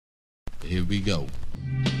Here we go.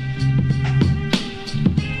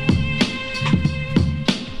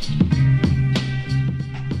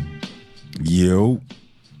 Yo.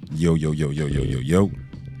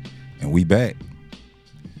 And we back.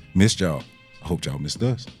 Missed y'all. I hope y'all missed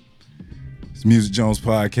us. It's Music Jones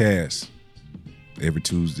Podcast. Every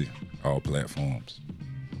Tuesday, all platforms.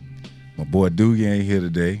 My boy Doogie ain't here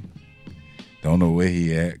today. Don't know where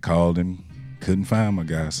he at. Called him. Couldn't find my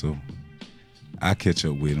guy, so I'll catch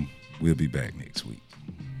up with him. We'll be back next week.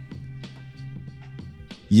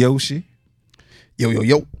 Yoshi.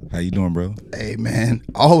 Yo. How you doing, brother? Hey, man.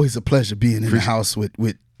 Always a pleasure being in the house with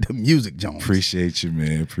the Music Jones. Appreciate you,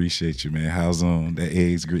 man. How's that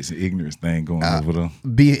eggs, grits, and ignorance thing going over there?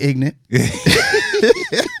 Being ignorant.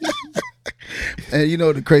 And you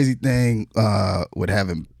know the crazy thing with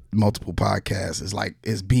having multiple podcasts is like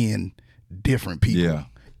it's being different people. Yeah.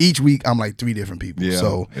 Each week I'm like 3 different people. Yeah.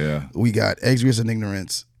 So yeah. we got eggs, grits, and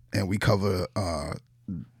ignorance, and we cover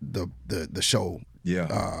the show.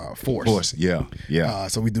 Yeah. Force. Yeah.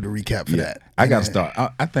 So we do the recap for that. I got to And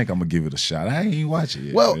start. I think I'm going to give it a shot. I ain't even watch it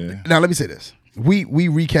yet. Well, man. now let me say this. We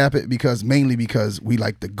recap it mainly because we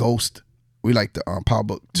like the Ghost. We like the Power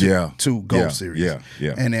Book 2 Ghost series.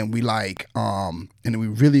 Yeah. And then we like and then we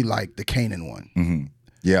really like the Kanan one. Mm-hmm.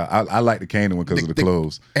 Yeah, I like the Kanan one because of the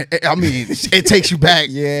clothes. I mean, it takes you back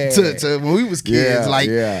Yeah. to when we was kids. I like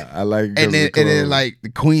it 'cause and then of the clothes. like the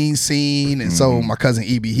Queens scene, and so my cousin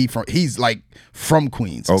EB, he's like from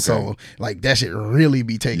Queens, Okay. so like that should really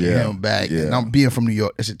be taking him back. Yeah. And I'm being from New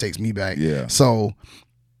York, that shit takes me back. Yeah. So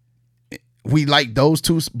we like those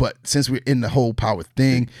two, but since we're in the whole power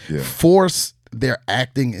thing, Force, their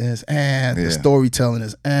acting is the storytelling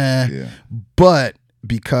is but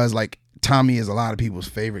because like Tommy is a lot of people's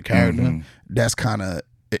favorite character, that's kind of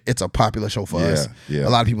it's a popular show for us. Yeah.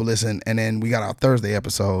 A lot of people listen, and then we got our Thursday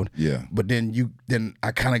episode. Yeah. But then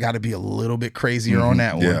I kind of got to be a little bit crazier on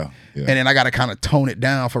that one. Yeah. And then I got to kind of tone it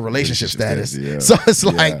down for relationship status. Yeah. So it's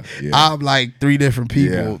like Yeah. I'm like 3 different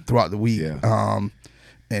people throughout the week. Yeah.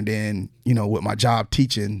 And then, you know, with my job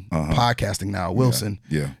teaching podcasting now, Wilson,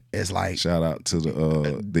 it's like Shout out to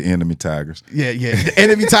the enemy Tigers. yeah, the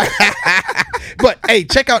enemy tiger. But hey,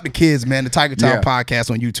 check out the kids, man. The Tiger Town podcast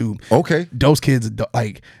on YouTube. Okay. Those kids,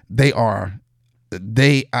 like I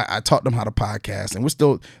taught them how to podcast, and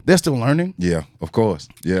they're still learning. Yeah, of course.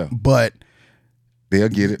 Yeah, But they'll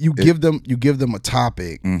get it. you give them a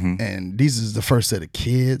topic, and these is the first set of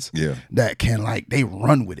kids that can they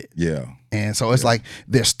run with it. Yeah. And so it's like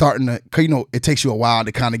they're starting to, cause you know, it takes you a while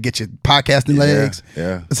to kind of get your podcasting legs.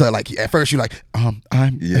 Yeah. So like at first you're like,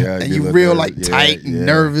 and you you look real nervous. tight and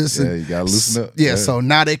nervous. Yeah, and you gotta loosen up. Yeah. So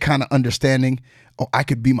now they kind of understanding, I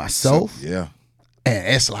could be myself. Yeah.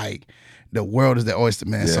 And it's like the world is the oyster,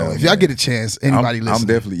 man. Yeah, so if y'all get a chance, anybody I'm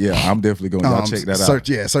listening. I'm definitely going to check that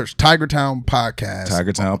out. Search Tiger Town Podcast.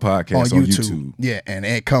 Tiger Town Podcast on YouTube. Yeah, and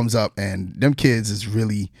it comes up, and them kids is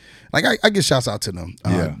really like I give shouts out to them.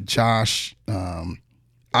 Josh,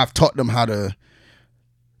 I've taught them how to.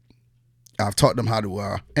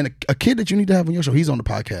 And a kid that you need to have on your show. He's on the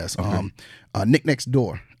podcast. Okay. Nick Next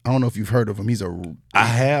Door. I don't know if you've heard of him. I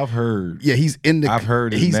have heard. Yeah, he's in the. I've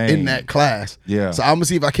heard his he's name. in that class. Yeah. So I'm gonna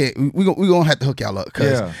see if I can. We gonna have to hook y'all up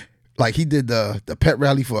because, like, he did the pet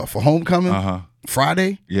rally for homecoming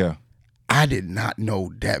Friday. Yeah. I did not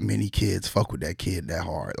know that many kids fuck with that kid that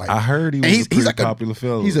hard. Like, I heard he was a pretty popular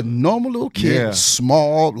fella. He's a normal little kid,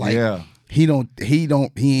 small. Like, he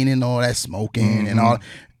ain't in all that smoking and all.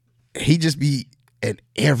 He just be. And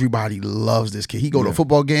everybody loves this kid. He go to a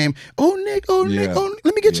football game. Oh, Nick, let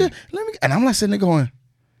me get you. And I'm like sitting there going,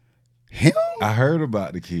 him? I heard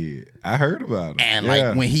about the kid. I heard about him. And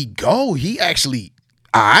like when he go, he actually,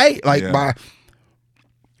 by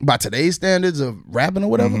today's standards of rapping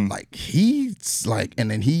or whatever, like he's like,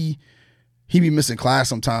 and then he be missing class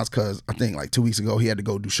sometimes because I think like 2 weeks ago he had to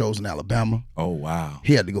go do shows in Alabama. Oh wow.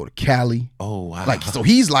 He had to go to Cali. Oh wow. Like so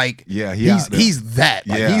he's like he's that.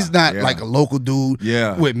 Like he's not like a local dude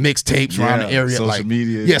with mixtapes around the area. Social like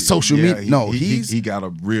media. Yeah, social media. No, he got a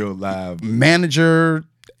real live manager,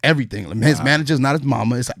 everything. His manager's not his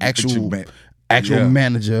mama, it's an actual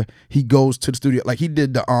manager. He goes to the studio. Like he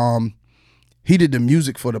did the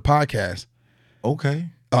music for the podcast. Okay.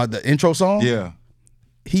 The intro song. Yeah.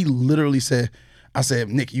 He literally said, I said,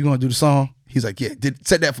 Nick, you gonna do the song? He's like, yeah.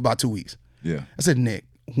 Said that for about 2 weeks. Yeah. I said, Nick,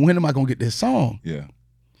 when am I gonna get this song? Yeah.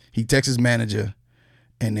 He texts his manager,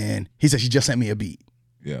 and then he said, she just sent me a beat.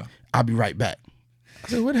 Yeah. I'll be right back. I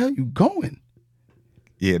said, where the hell you going?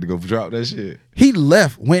 He had to go drop that shit. He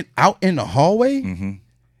left, went out in the hallway.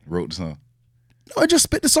 Wrote the song. No, I just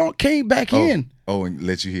spit the song, came back in. Oh, and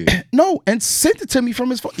let you hear it. No, and sent it to me from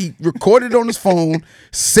his phone. He recorded it on his phone,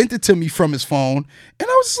 sent it to me from his phone, and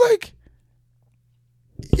I was like,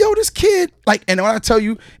 yo, this kid, like, and when I tell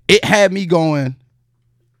you, it had me going,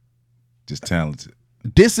 just talented.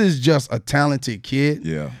 This is just a talented kid.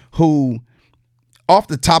 Yeah. Who, off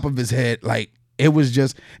the top of his head, like, it was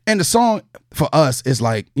just, and the song for us is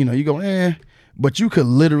like, you know, you go, but you could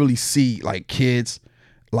literally see like kids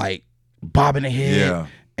like bobbing their head. Yeah.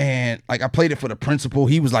 And like I played it for the principal.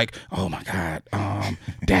 He was like, "Oh my God,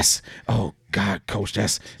 oh God, coach,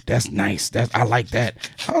 that's nice. I like that."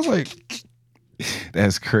 I was like,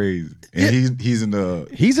 that's crazy. And he's in the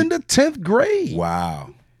 10th grade.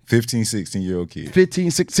 Wow. 15, 16-year-old kid.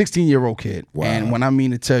 16-year-old kid. Wow. And when I mean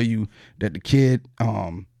to tell you that the kid,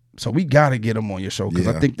 so we gotta get him on your show because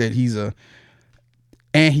I think that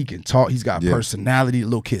and he can talk. He's got personality. The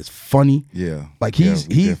little kid's funny. Yeah. Like he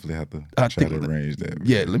definitely have to try to arrange that. Man.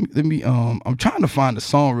 Yeah. Let me. I'm trying to find the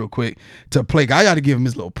song real quick to play. I got to give him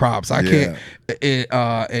his little props. I can't.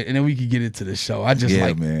 And then we can get into the show. I just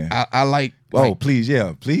man. I like. Oh, please,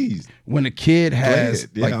 please. When a kid has,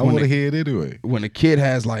 I want to hear it anyway. When a kid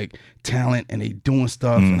has like talent and they doing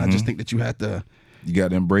stuff, and I just think that you have to. You got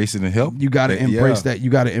to embrace it and help. You got to embrace that. You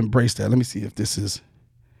got to embrace that. Let me see if this is.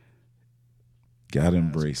 Gotta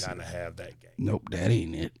embrace it. Have that game. Nope, that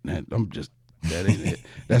ain't it. That ain't it.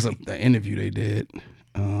 That's an interview they did.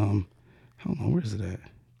 Hold on, where is it at?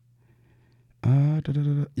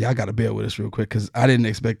 Yeah, I gotta bear with us real quick because I didn't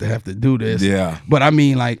expect to have to do this. Yeah. But I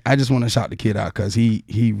mean, like, I just want to shout the kid out because he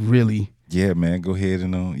really. Yeah, man. Go ahead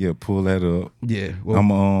and pull that up. Yeah. Well, I'm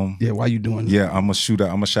why you doing that? Yeah, I'm a shoot out.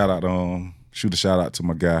 I'm a shout out to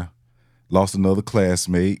my guy. Lost another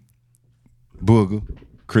classmate, Booger,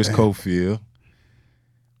 Chris Cofield.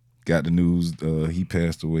 Got the news he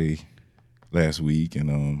passed away last week,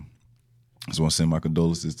 and just want to send my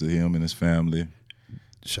condolences to him and his family.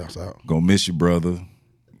 Shouts out. Gonna miss you, brother.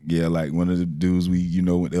 Yeah, like one of the dudes we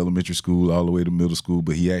went to elementary school all the way to middle school,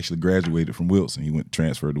 but he actually graduated from Wilson. He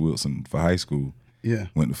transferred to Wilson for high school. Yeah.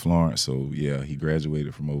 Went to Florence, so yeah, he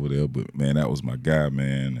graduated from over there. But man, that was my guy,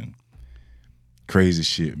 man, and crazy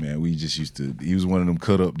shit, man. We just he was one of them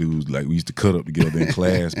cut up dudes. Like we used to cut up together in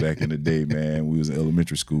class back in the day, man. We was in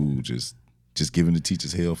elementary school, just giving the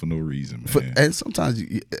teachers hell for no reason, man. And sometimes,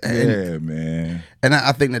 man. And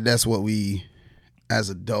I think that's what we, as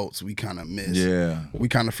adults, we kind of miss. Yeah. We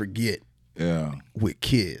kind of forget. Yeah. With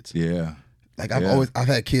kids. Yeah. Like I've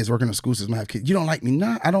had kids working in the school system. I have kids. You don't like me?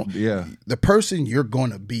 Nah, I don't. Yeah. The person you're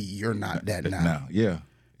gonna be, you're not that now. Yeah.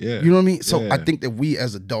 Yeah. You know what I mean? So I think that we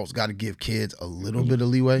as adults got to give kids a little bit of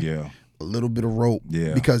leeway. Yeah. A little bit of rope.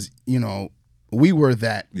 Yeah. Because, we were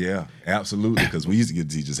that. Yeah, absolutely. Because we used to get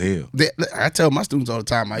teachers hell. I tell my students all the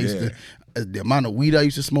time, I used to, the amount of weed I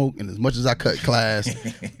used to smoke and as much as I cut class,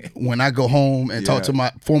 when I go home and talk to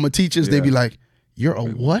my former teachers, they be like, "You're a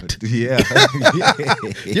what?" Yeah.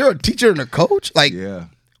 You're a teacher and a coach? Like,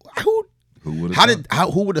 who would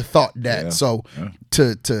have thought that? Yeah. So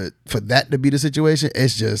for that to be the situation,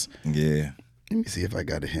 it's just let me see if I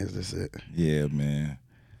got it. Here's this it. Yeah, man.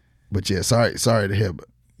 But yeah, sorry to hear. But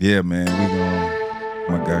yeah, man,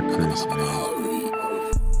 my guy Chris, man.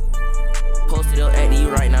 Posted up at you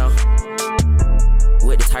right now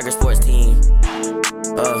with the Tiger Sports team.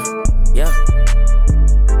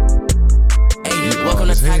 Welcome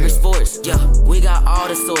to Tiger Sports. Yeah, we got all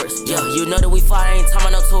the sorts. Yeah, you know that we fly, ain't talking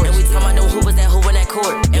about no tours. And we talking about them hoopers that hoopin' that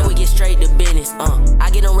court. And we get straight to business. I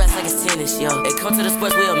get them rest like it's tennis. Yeah, they come to the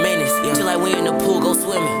sports, we a menace. Yeah, feel like we in the pool, go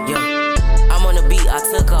swimming. Yeah, I'm on the beat, I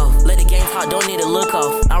took off. Let the game talk, don't need a look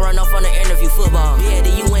off. I run off on the interview football. Yeah,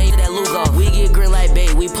 the UN to that look off. We get green like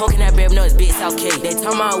bait. We poking that babe, no, it's big South K. They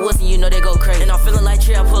talking about Wilson, you know they go crazy. And I'm feeling like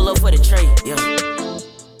Trey, I pull up for the trade. Yeah.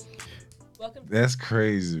 That's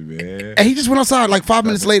crazy, man. And he just went outside. Like 5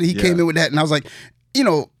 minutes later, he came in with that, and I was like,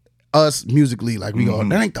 us musically, like we go,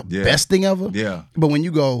 that ain't the best thing ever. Yeah. But when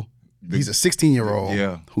you go, he's a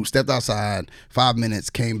 16-year-old who stepped outside, 5 minutes,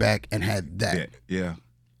 came back and had that. Yeah.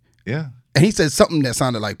 And he said something that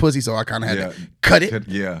sounded like pussy, so I kind of had to cut it.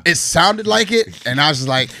 Yeah. It sounded like it, and I was just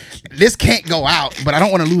like, this can't go out, but I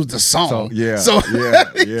don't want to lose the song.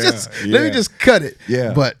 Let me just cut it.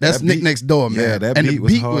 Yeah. But that's Nick Next Door, man. Yeah, that and beat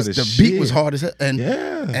was hard as shit. Beat was hard as hell.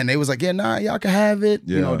 And they was like, y'all can have it.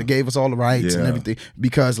 Yeah. They gave us all the rights and everything.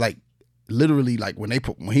 Because like literally, like when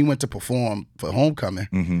he went to perform for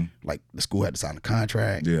Homecoming, like the school had to sign a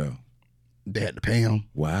contract. Yeah. They had to pay him.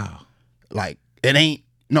 Wow. Like it ain't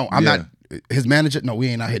not his manager. No, we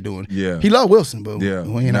ain't out here doing. Yeah. He loved Wilson, but we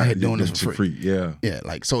ain't out here not doing this for free. Yeah. Yeah.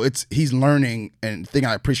 Like so, he's learning, and the thing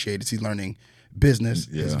I appreciate is he's learning business,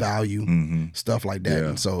 his value, stuff like that.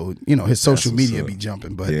 And so, you know, his social media be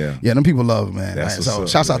jumping. But yeah, them people love him, man. So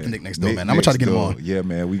shouts out to Nick Next Door, man. I'm gonna try to get him on. Yeah,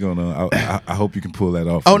 man. We gonna. I hope you can pull that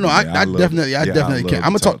off. Oh no, I definitely can.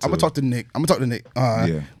 I'm gonna talk to Nick.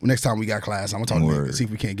 Next time we got class, I'm gonna talk to Nick and see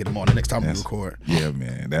if we can't get him on the next time we record. Yeah,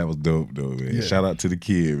 man. That was dope, though, man. Yeah. Shout out to the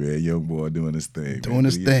kid, man. Young boy doing his thing. Doing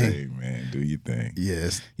his thing, man. Do your thing.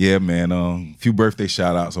 Yes. Yeah, man. A few birthday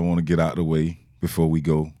shout outs I want to get out of the way before we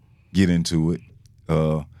get into it.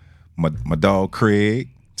 My dog Craig.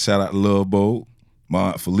 Shout out to Love Boat. My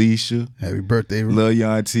Aunt Felicia. Happy birthday. Love your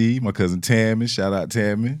auntie. My cousin Tammy. Shout out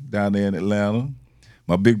Tammy down there in Atlanta.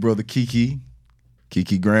 My big brother Kiki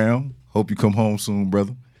Graham. Hope you come home soon,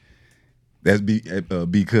 brother. That's B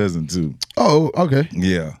cousin too. Oh, okay.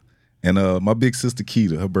 Yeah. And my big sister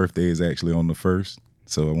Keita, her birthday is actually on the 1st.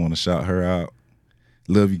 So I want to shout her out.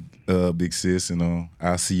 Love you, big sis, and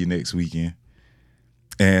I'll see you next weekend.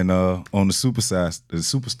 And on the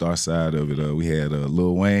superstar side of it, we had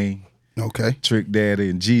Lil Wayne, okay, Trick Daddy,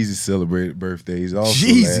 and Jeezy celebrated birthdays also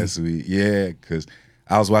last week. Yeah, because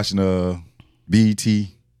I was watching BET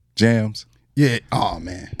Jams. Yeah. Oh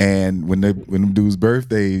man. And when them dudes'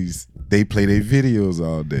 birthdays, they play their videos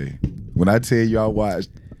all day. When I tell you I watched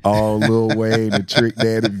all Lil Wayne and Trick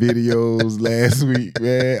Daddy videos last week,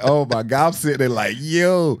 man. Oh my God, I'm sitting there like,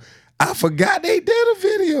 yo, I forgot they did a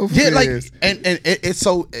video for this. Like, and it's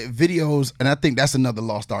so videos, and I think that's another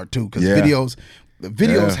lost art too, because videos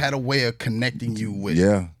had a way of connecting you with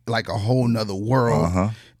like a whole nother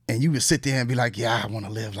world, and you would sit there and be like, yeah, I want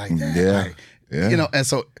to live like that, you know. And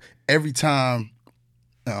so every time,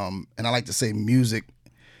 and I like to say, music,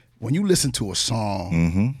 when you listen to a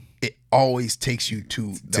song, it always takes you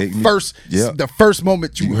to the first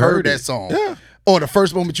moment you heard that song, or the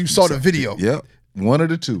first moment you saw the video. Yep. One of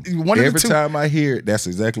the two. Every time I hear it, that's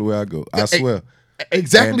exactly where I go. I swear.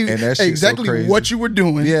 Exactly. And that shit's exactly so crazy. what you were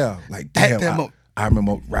doing. Yeah. Like, damn, I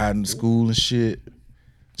remember riding to school and shit.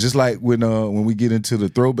 Just like when we get into the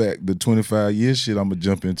throwback, the 25 year shit I'm going to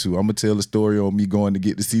jump into. I'm going to tell the story on me going to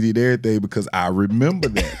get the CD and everything because I remember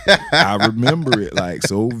that. I remember it like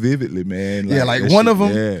so vividly, man. Like, yeah, like one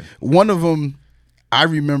of them I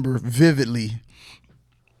remember vividly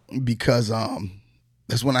because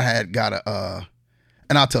that's when I had got a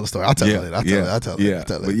and I'll tell the story. I'll tell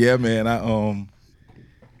it. But yeah, man, I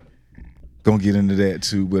gonna get into that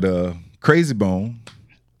too. But Crazy Bone,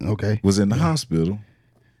 was in the hospital.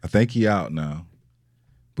 I think he out now,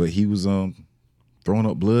 but he was throwing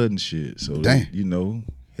up blood and shit. So they, you know,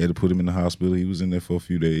 had to put him in the hospital. He was in there for a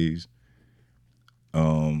few days.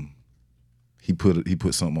 He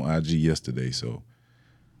put something on IG yesterday, so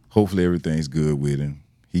hopefully everything's good with him.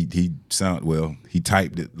 He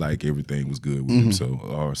typed it like everything was good with him, so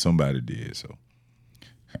or somebody did. So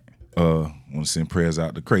want to send prayers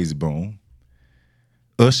out to Crazy Bone.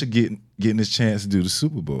 Usher getting his chance to do the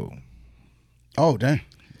Super Bowl. Oh, dang.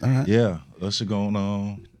 All right. Yeah, Usher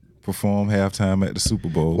gonna perform halftime at the Super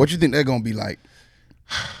Bowl. What you think they're gonna be like?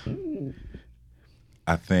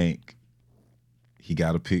 I think he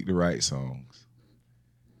got to pick the right songs,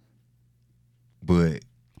 but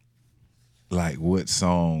like what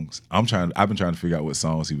songs? I've been trying to figure out what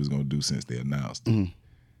songs he was gonna do since they announced.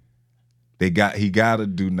 He got to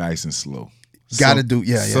do Nice and Slow.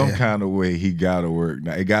 Some kind of way he got to work.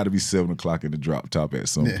 Now it got to be 7:00 in the drop top at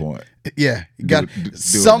some point. Yeah, you got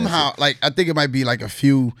somehow. Like I think it might be like a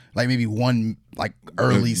few, like maybe one, like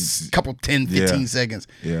early couple 10, 15 seconds.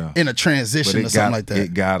 Yeah, in a transition or something like that.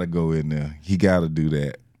 It got to go in there. He got to do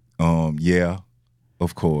that. Yeah,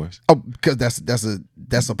 of course. Oh, because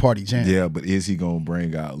that's a party jam. Yeah, but is he gonna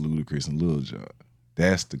bring out Ludacris and Lil Jon?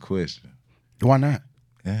 That's the question. Why not?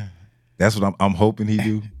 Yeah, that's what I'm hoping he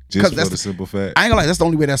do. Just for the simple fact. I ain't gonna lie, that's the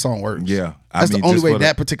only way that song works. Yeah. That's the only way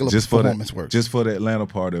that particular performance works. Just for the Atlanta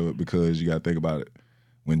part of it, because you gotta think about it.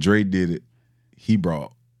 When Dre did it, he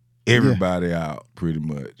brought everybody out pretty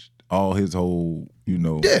much. All his whole, you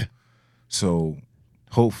know. Yeah. So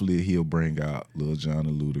hopefully he'll bring out Lil Jon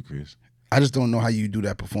and Ludacris. I just don't know how you do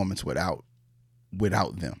that performance without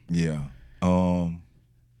them. Yeah.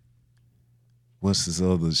 What's this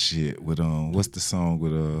other shit with what's the song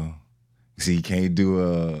with See, you can't do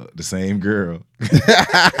the same girl. Can't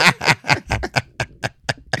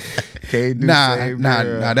do the same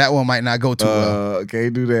girl. Nah, that one might not go too well.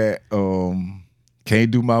 Can't do that. Can't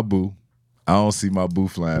do My Boo. I don't see My Boo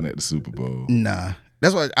flying at the Super Bowl. Nah.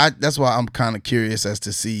 That's why I'm kind of curious as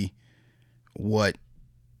to see what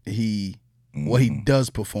he does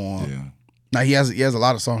perform. Yeah. Now he has a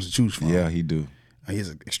lot of songs to choose from. Yeah, he do. He has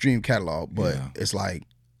an extreme catalog, but it's like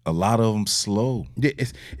a lot of them slow.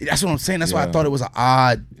 That's what I'm saying. That's why I thought it was an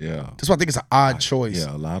odd. Yeah. That's why I think it's an odd choice.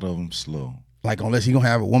 Yeah, a lot of them slow. Like, unless he gonna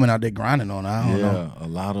have a woman out there grinding on her, I don't know. Yeah, a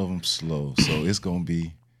lot of them slow. So it's gonna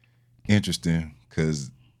be interesting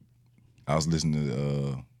because I was listening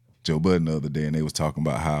to Joe Budden the other day, and they was talking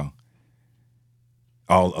about how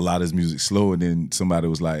a lot of his music slow, and then somebody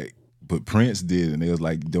was like, but Prince did, and they was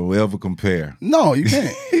like, don't ever compare. No, you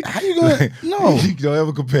can't. How you gonna? No, you don't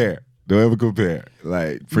ever compare. Don't ever compare.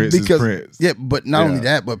 Like Prince is Prince. Yeah, but not only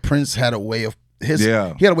that, but Prince had a way of he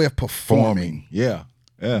had a way of performing. Yeah.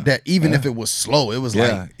 Yeah. That even if it was slow, it was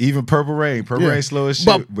like even Purple Rain. Purple Rain slow as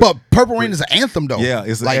shit. But Purple Rain is an anthem though. Yeah,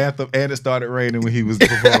 it's an anthem, and it started raining when he was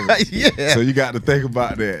performing. Yeah. So you got to think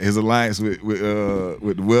about that. His alliance with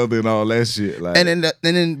the weather and all that shit. Like, and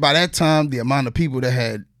then by that time, the amount of people that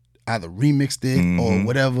had either remixed it or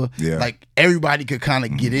whatever, like everybody could kind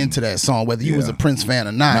of get into that song, whether you was a Prince fan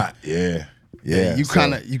or not. Yeah, you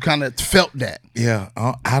kind of felt that. Yeah,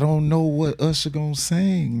 I don't know what Usher gonna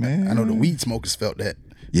sing, man. I know the weed smokers felt that.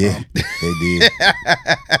 Yeah, they did.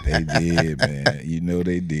 They did, man. You know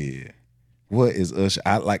they did. What is Usher?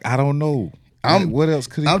 I don't know. What else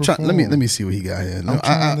could he perform? Let me see what he got here.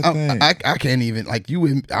 I can't even like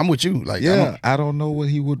you. I'm with you. Like I don't know what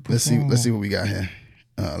he would perform. Let's see what we got here.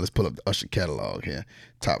 Let's pull up the Usher catalog here.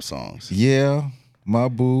 Top songs. Yeah, My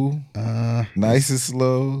Boo. Nice and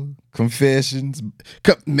Slow. Confessions.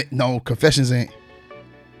 No, Confessions ain't.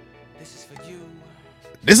 This is for you.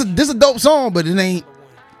 This a dope song, but it ain't.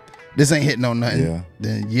 This ain't hitting on nothing.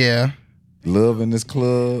 Yeah. Then Love in This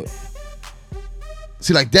Club.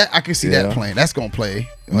 See, like that, I can see that playing. That's gonna play.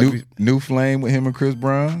 Like New Flame with him and Chris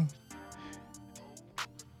Brown.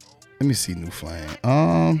 Let me see New Flame.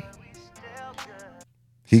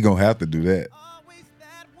 He gonna have to do that.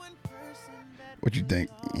 What you think?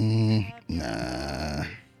 Nah.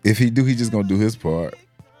 If he do, he just gonna do his part.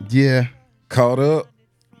 Yeah. Caught Up.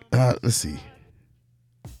 Let's see.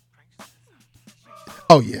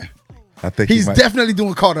 Oh yeah. I think he's definitely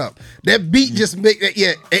doing Caught Up. That beat just make that.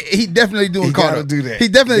 Yeah, he definitely doing Caught Up. Do that. He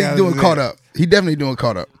definitely doing Caught Up. He definitely doing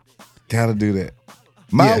Caught Up. Gotta do that.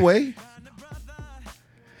 My Way.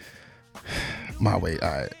 My Way.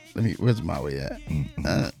 All right. Where's My Way at?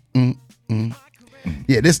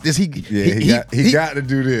 Yeah, this he got to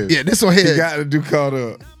do this. Yeah, this one here. He got to do Caught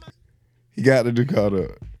Up. He got to do Caught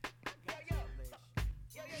Up.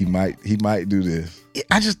 He might do this.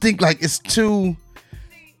 I just think like it's too.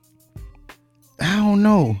 I don't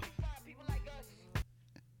know.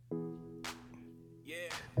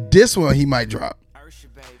 This one he might drop,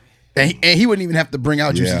 and he wouldn't even have to bring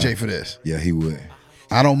out Juicy J for this. Yeah, he would.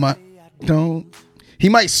 I don't mind. He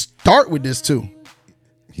might start with this too.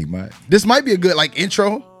 He might. This might be a good like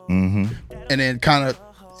intro, and then kind of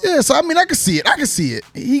So I mean, I can see it.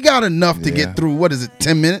 He got enough to get through. What is it?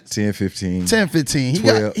 10 minutes? 10, 15. 10, 15. He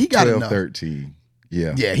 12, got 12, enough. 13.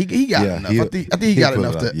 Yeah. Yeah, he got enough. I think he got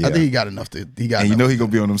enough to. I think he got enough to. And you know he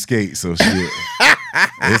gonna be on them skates, so shit.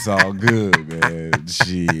 It's all good, man.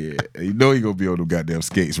 Shit. You know he gonna be on them goddamn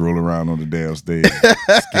skates rolling around on the damn stage.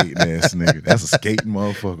 Skating ass nigga. That's a skating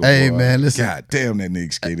motherfucker. Hey, boy. man, listen. God damn, that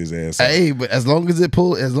nigga skate his ass off. Hey, but as long as it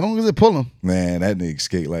pull him. Man, that nigga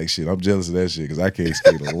skate like shit. I'm jealous of that shit because I can't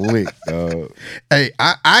skate a lick, dog. Hey,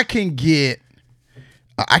 I can get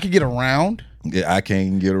around. Yeah, I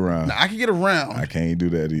can't get around. Now, I can get around. I can't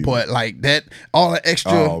do that either. But like that, all the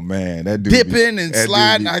extra. Oh man, that dude dipping and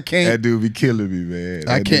sliding. I can't. That dude be killing me, man.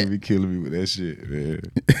 I can't. Dude be killing me with that shit, man.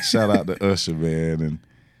 Shout out to Usher, man, and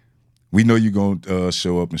we know you gonna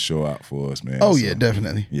show up and show out for us, man. Oh yeah,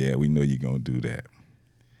 definitely. Yeah, we know you gonna do that.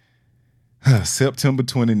 September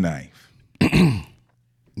 29th.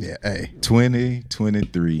 Yeah, hey.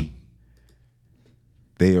 2023.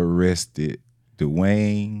 They arrested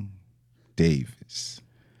Dwayne Davis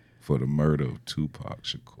for the murder of Tupac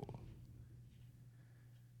Shakur.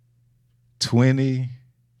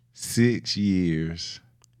 26 years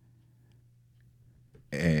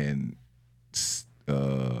and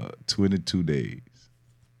 22 days.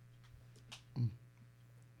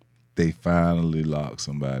 They finally locked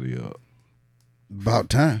somebody up. About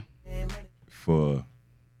time. For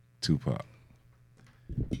Tupac.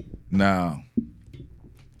 Now,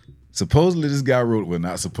 supposedly this guy wrote, well,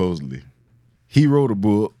 not supposedly. He wrote a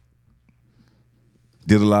book,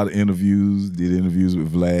 did a lot of interviews, did interviews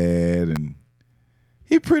with Vlad, and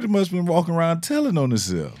he pretty much been walking around telling on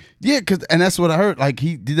himself. Yeah, and that's what I heard. Like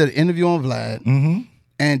he did an interview on Vlad,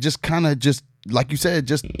 and just kind of just like you said,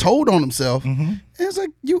 just told on himself. And it's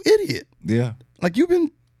like, you idiot. Yeah, like you've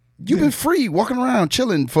been free walking around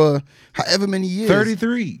chilling for however many years.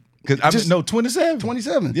 33. 27.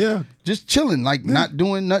 27. Yeah, just chilling, like not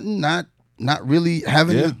doing nothing, not really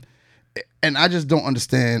having. Yeah. And I just don't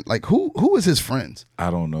understand, like, who is his friends? I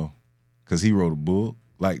don't know, because he wrote a book.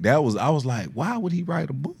 Like I was like, why would he write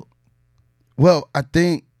a book? Well, I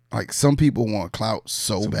think like some people want clout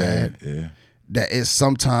so bad yeah, that it's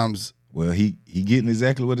sometimes. Well, he getting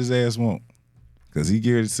exactly what his ass want, because he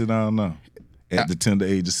geared to sit down now at the tender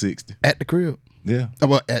age of 60 at the crib. Yeah,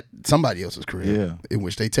 well, at somebody else's crib. Yeah, in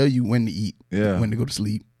which they tell you when to eat. Yeah, when to go to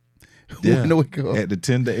sleep. Yeah, when to wake up. At the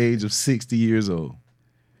tender age of 60 years old.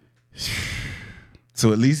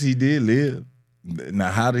 So at least he did live. Now,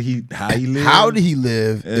 how did he live? How did he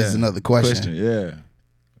live is another question. Yeah,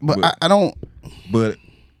 but I don't. But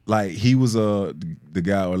like he was the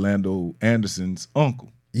guy Orlando Anderson's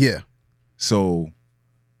uncle. Yeah. So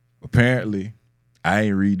apparently, I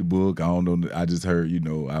ain't read the book. I don't know. I just heard.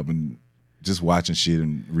 I've been just watching shit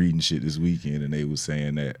and reading shit this weekend, and they was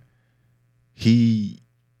saying that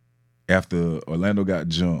after Orlando got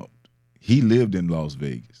jumped, he lived in Las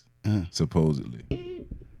Vegas, supposedly.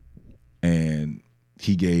 And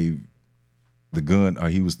he gave the gun, or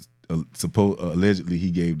he was allegedly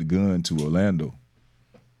he gave the gun to Orlando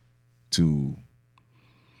to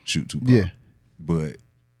shoot Tupac. Yeah. But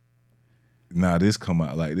now this come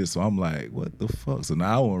out like this, so I'm like, what the fuck? So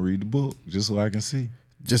now I want to read the book just so I can see.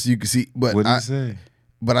 Just so you can see. But what did he say?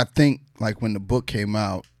 But I think like when the book came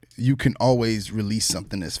out, you can always release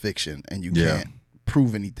something that's fiction, and you can't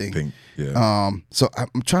prove anything. So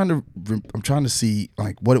I'm trying to see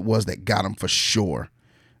like what it was that got him for sure.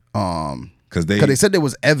 Because they said there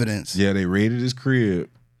was evidence. Yeah, they raided his crib.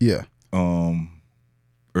 Yeah.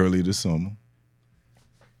 Early this summer,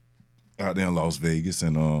 out there in Las Vegas,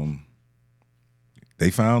 and they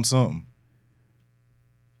found something.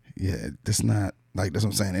 Yeah, that's not like that's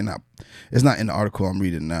what I'm saying. It's not in the article I'm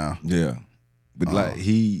reading now. Yeah, but like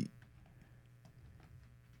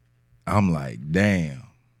I'm like, damn.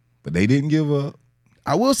 But they didn't give up.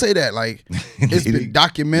 I will say that, like, it's been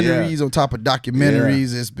documentaries on top of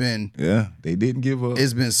documentaries. It's been they didn't give up.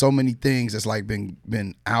 It's been so many things that's like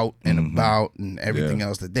been out and about and everything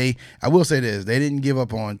else that I will say this, they didn't give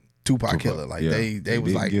up on Tupac Killer. Like they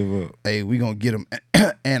was like, hey, we gonna get him.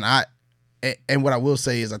 And what I will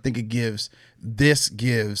say is I think I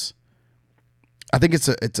think it's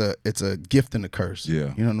a gift and a curse.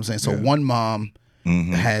 Yeah. You know what I'm saying? So one mom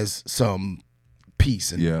has some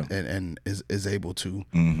peace and is able to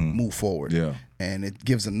move forward. Yeah. And it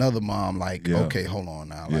gives another mom like, okay, hold on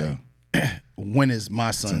now. Like, when is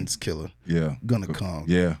my son's killer gonna come?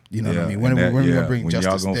 Yeah. You know what I mean? When are we gonna bring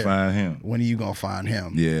justice y'all gonna find him? When are you gonna find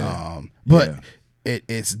him? Yeah. But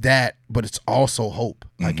it's that, but it's also hope.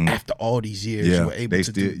 Like after all these years, you were able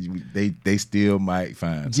they still might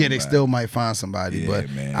find somebody. Yeah, they still might find somebody. Yeah,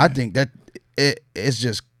 but man. I think that it's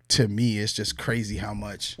just, to me, it's just crazy how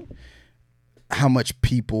much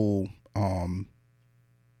people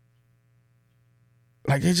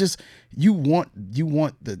like it's just you want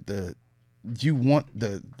the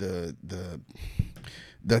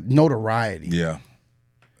notoriety.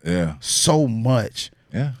 Yeah. So much.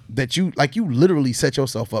 Yeah. That you literally set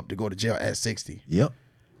yourself up to go to jail at 60. Yep.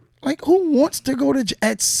 Like, who wants to go to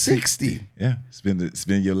at 60? Yeah. It's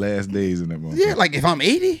been your last days in that moment. Yeah, like if I'm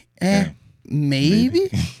 80, maybe.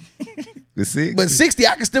 The 60. But 60,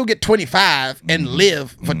 I can still get 25 and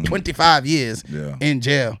live for 25 years in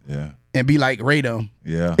jail. Yeah. And be like Radom.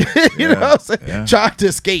 Yeah. You know what I'm saying? Yeah. Trying to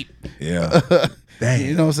escape. Yeah. Dang.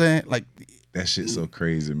 You know what I'm saying? Like, that shit's so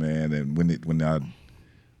crazy, man. And when I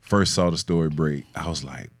first saw the story break, I was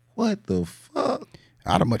like, what the fuck?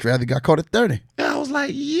 I'd have much rather got caught at 30. And I was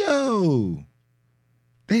like, yo,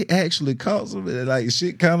 they actually caught somebody. Like,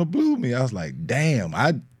 shit kind of blew me. I was like, damn,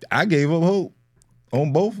 I gave up hope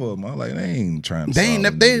on both of them. I was like, they ain't trying to solve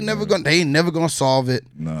it. They ain't never gonna solve it.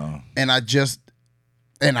 No.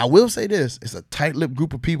 And I will say this, it's a tight-lipped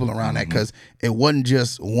group of people around that, because it wasn't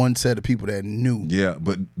just one set of people that knew. Yeah,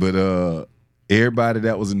 but everybody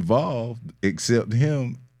that was involved except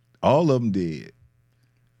him, all of them did.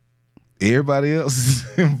 Everybody else is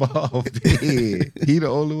involved dead. He the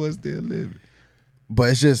only one still living.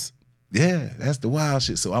 But it's just, yeah, that's the wild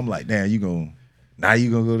shit. So I'm like, damn, you gonna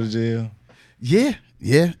go to jail? Yeah,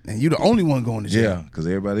 and you the only one going to jail. Yeah, because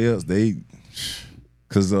everybody else,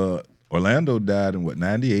 because Orlando died in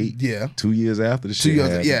 98? Yeah. 2 years after the shit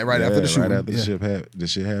happened. Yeah, right after the shooting. Right after the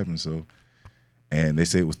shit happened. So, and they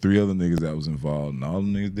say it was 3 other niggas that was involved, and all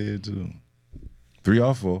them niggas dead too. 3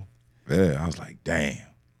 or 4. Yeah, I was like, damn.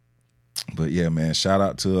 But yeah, man, shout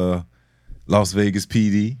out to Las Vegas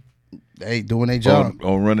PD. They doing their job.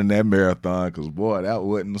 On running that marathon, because boy, that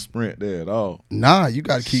wasn't a sprint there at all. Nah, you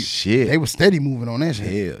got to keep. Shit. They was steady moving on that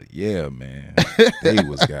shit. Hell yeah, man. They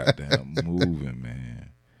was goddamn moving,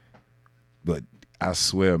 man. But I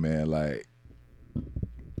swear, man, like,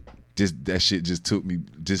 that shit just took me,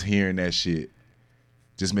 just hearing that shit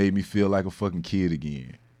just made me feel like a fucking kid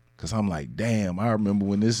again. Cause I'm like, damn, I remember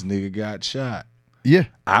when this nigga got shot. Yeah.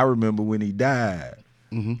 I remember when he died.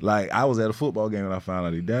 Mm-hmm. Like, I was at a football game and I found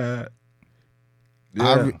out he died.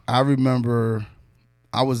 Yeah. I remember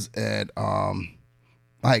I was at I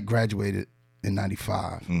had graduated in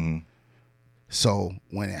 95. Mm-hmm. So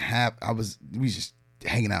when it happened, we was just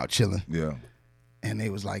hanging out, chilling. Yeah. And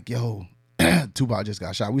they was like, yo, Tupac just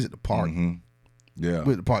got shot. We was at the park. Mm-hmm. Yeah. We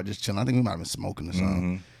was at the park just chilling. I think we might have been smoking or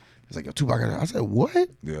something. Mm-hmm. It's like, yo, Tupac got shot. I said, what?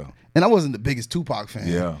 Yeah. And I wasn't the biggest Tupac fan.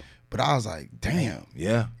 Yeah. But I was like, damn.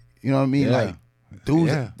 Yeah. You know what I mean? Yeah. Like,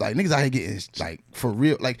 dudes, like, niggas out here getting, like, for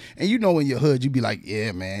real. Like, and you know in your hood, you be like,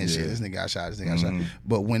 yeah, man, shit, this nigga got shot, this nigga got shot.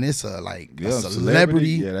 But when it's a, like, a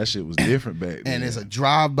celebrity. Yeah, that shit was different back then. And it's a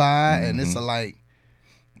drive-by, and it's a, like.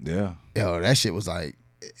 Yeah. Yo, that shit was like,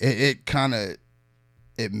 it kind of,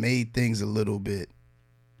 it made things a little bit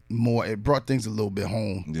more, it brought things a little bit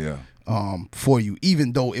home. Yeah. For you,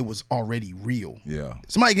 even though it was already real. Yeah.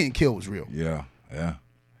 Somebody getting killed was real. Yeah. Yeah.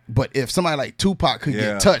 But if somebody like Tupac could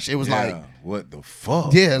get touched, it was like, what the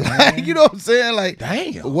fuck? Yeah, like, you know what I'm saying? Like,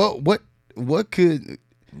 damn. What could?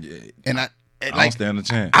 Yeah. And I don't stand a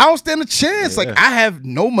chance. I don't stand a chance. Yeah. Like, I have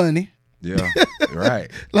no money. Yeah.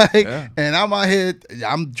 Right. Like, and I'm out here,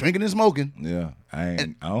 I'm drinking and smoking. Yeah. I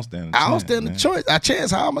don't stand a chance. I don't stand a choice. A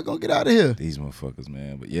chance. How am I gonna get out of here? These motherfuckers,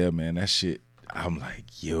 man. But yeah, man, that shit. I'm like,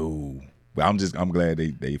 yo. But I'm glad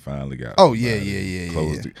they finally got. Oh yeah.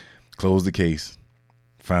 Close the case.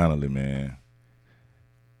 Finally, man.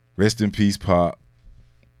 Rest in peace, Pop.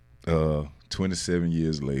 27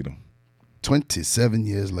 years later. 27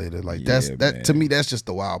 years later. Like, that man. To me, that's just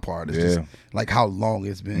the wild part. It's just like how long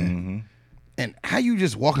it's been. Mm-hmm. And how you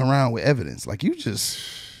just walking around with evidence. Like, you just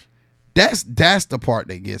that's the part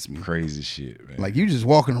that gets me. Crazy shit, man. Like, you just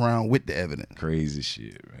walking around with the evidence. Crazy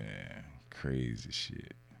shit, man. Crazy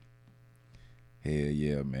shit. Hell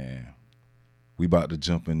yeah, man. We about to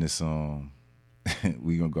jump in this I'm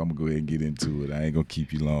gonna go ahead and get into it. I ain't gonna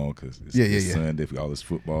keep you long because it's Sunday. We got all this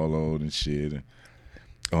football on and shit.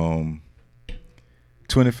 And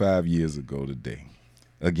 25 years ago today,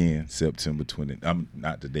 again, September 20.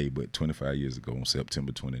 Not today, but 25 years ago on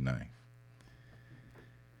September 29th.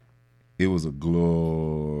 It was a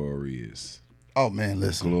glorious. Oh man,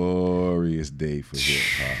 listen. Glorious day for hip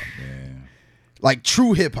hop, man. Like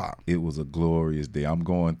true hip hop. It was a glorious day. I'm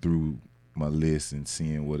going through my list and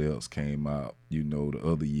seeing what else came out, the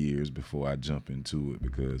other years before I jump into it,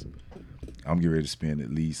 because I'm getting ready to spend at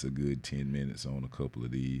least a good 10 minutes on a couple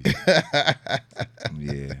of these.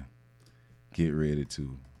 Yeah. Get ready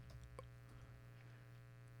to.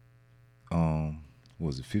 What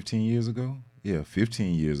was it, 15 years ago? Yeah,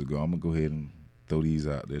 15 years ago. I'm going to go ahead and throw these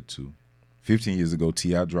out there too. 15 years ago,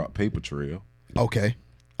 T.I. dropped Paper Trail. Okay.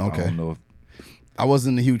 I don't know if I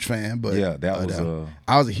wasn't a huge fan, but yeah, that was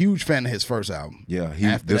I was a huge fan of his first album. Yeah,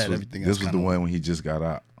 this was the one when he just got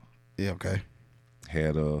out. Yeah, okay.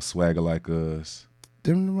 Had Swagger Like Us.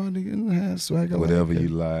 Swagger Whatever You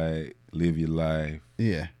Like, Live Your Life.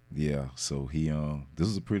 Yeah. Yeah. So he this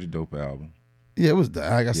was a pretty dope album. Yeah, it was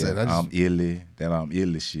like I said. I'm Illy. That I'm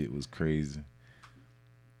Illy shit was crazy.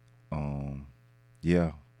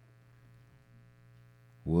 Yeah.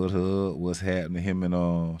 What's happening? Him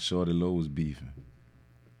and Shorty Low was beefing.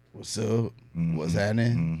 What's up? Mm-hmm. What's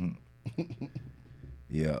happening? Mm-hmm.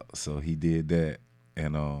 Yeah, so he did that,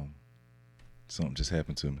 and something just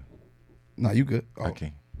happened to me. No, you good? Oh.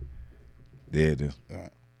 Okay. There it is. All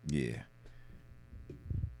right. Yeah.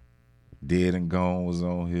 Dead and Gone was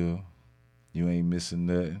on here. You Ain't Missing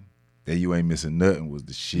Nothing. That You Ain't Missing Nothing was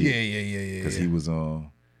the shit. Yeah. Because he was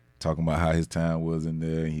talking about how his time was in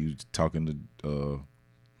there, and he was talking to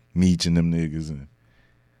Meech and them niggas and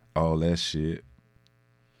all that shit.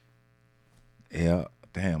 Yeah,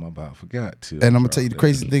 damn, I about forgot to. And I'm gonna tell you the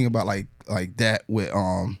crazy thing about like that with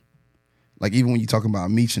like even when you talking about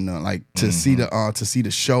Meech and like to see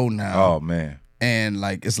the show now. Oh man. And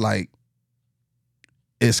like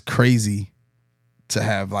it's crazy to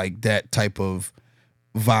have like that type of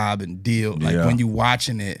vibe and deal. Like when you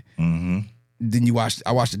watching it, then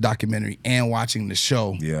I watched the documentary and watching the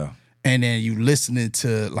show. Yeah. And then you listening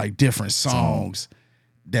to like different songs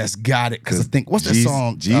that's got it. Because I think, what's that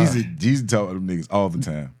song? Jeezy talk to them niggas all the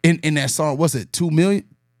time. In that song, what's it? 2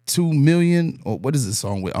 million? Or what is the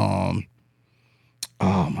song with oh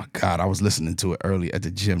my God, I was listening to it early at the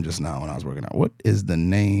gym just now when I was working out. What is the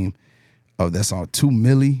name of that song? 2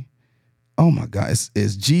 Milli? Oh my God, it's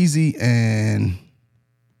Jeezy and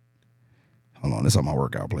hold on, it's on my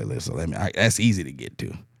workout playlist. So that's easy to get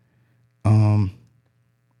to.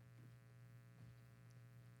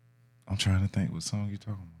 I'm trying to think what song you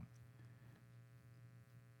talking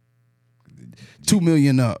about. 2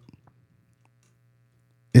 Million Up.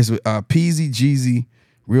 It's with Peasy, Jeezy,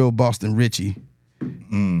 Real Boston Richie,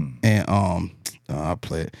 and I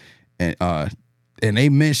play it, and they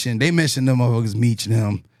mentioned them motherfuckers Meech and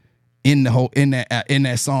them in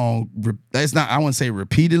that song. That's not, I wouldn't say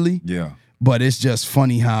repeatedly, but it's just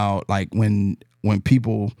funny how like when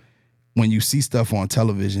you see stuff on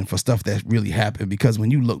television for stuff that really happened, because when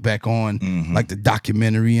you look back on like the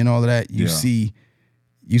documentary and all of that, you see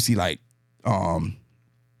like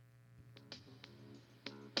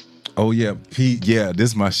oh yeah, Pete. Yeah,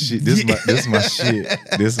 this my shit. This my shit.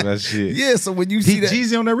 This my shit. Yeah. So when you see that,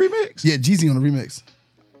 Jeezy on that remix. Yeah, Jeezy on the remix.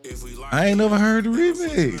 I ain't never heard the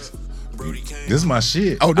remix. This is my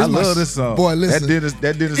shit. Oh, I love this song. Boy, listen.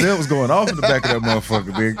 That Dennis L was going off in the back of that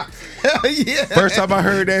motherfucker, big. Hell yeah. First time I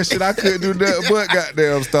heard that shit, I couldn't do nothing but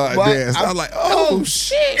goddamn start dancing. I was like, oh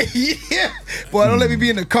shit. Yeah. Boy, don't let me be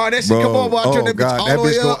in the car. That shit come on, boy. I turn that bitch all the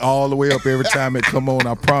way up. Go all the way up every time it come on,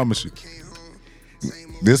 I promise you.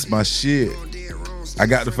 This my shit. I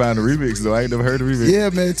got to find the remix though. I ain't never heard the remix.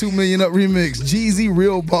 Yeah, man. 2 Million Up remix. Jeezy,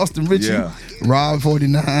 Real Boston Richie, Rob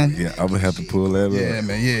 49. Yeah, I'm gonna have to pull that up. Yeah,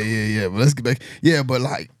 man. Yeah. But let's get back. Yeah, but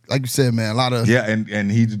like you said, man, a lot of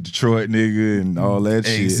and he the Detroit nigga and all that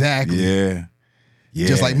shit. Exactly. Yeah.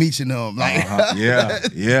 Just like Meech and them. Like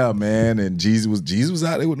yeah, man. And Jeezy was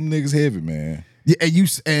out there with them niggas heavy, man. Yeah,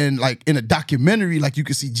 and like in a documentary, like you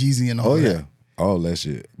could see Jeezy and all that. All that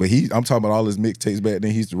shit. But I'm talking about all his mixtapes back then.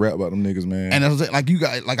 He used to rap about them niggas, man. And I was like, you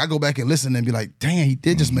got like I go back and listen and be like, damn, he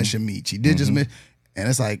did just mention Meech. He did just mention, and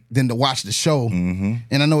it's like then to watch the show, and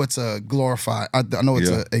I know it's a glorified, I know it's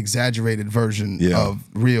a exaggerated version of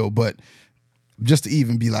Real, but just to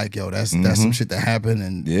even be like, yo, that's some shit that happened,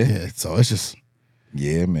 and so it's just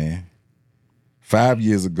man. 5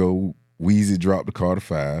 years ago, Weezy dropped the Carter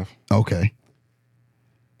 5. Okay.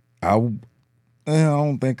 I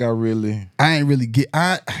don't think I ain't really get.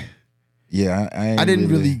 I didn't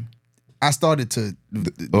really. I started to.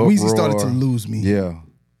 Weezy started to lose me. Yeah,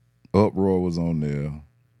 Uproar was on there.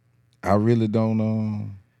 I really don't know.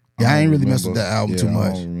 Yeah, I ain't really messed with that album too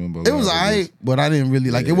much. I don't remember. It was alright, but I didn't really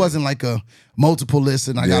like. It wasn't like a multiple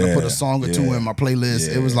listen. I got to put a song or two in my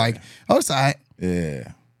playlist. It was like, oh, it's alright.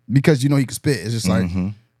 Yeah, because you know he can spit. It's just like,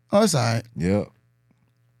 oh, it's alright. Yep.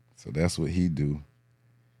 So that's what he do.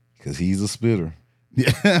 Cause he's a spitter.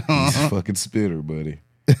 Yeah. He's a fucking spitter, buddy.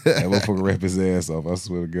 That motherfucker rap his ass off, I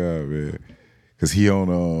swear to God, man. Cause he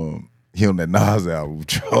on that Nas album.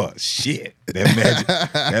 Shit.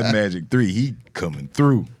 That Magic 3, he coming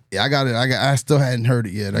through. Yeah, I got it. I still hadn't heard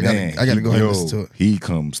it yet. I gotta go ahead and listen to it. He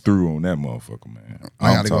comes through on that motherfucker, man.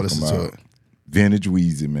 I gotta go listen to it. Vintage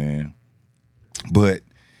Weezy, man. But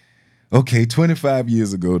okay, 25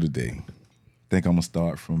 years ago today. I think I'm gonna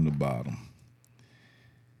start from the bottom.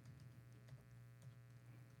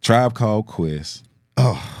 Tribe Called Quest,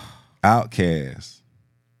 Outkast,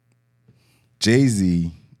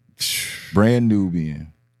 Jay-Z, Brand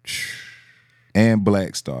Nubian, and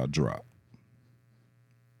Black Star dropped.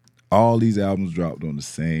 All these albums dropped on the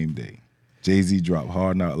same day. Jay-Z dropped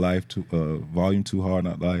Hard Knock Life, Volume 2 Hard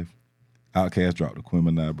Knock Life. Outkast dropped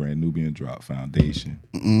Aquemini, Brand Nubian dropped Foundation.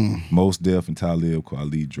 Mos Def and Talib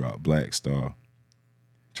Kweli dropped Black Star.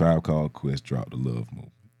 Tribe Called Quest dropped The Love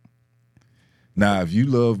Movement. Now, if you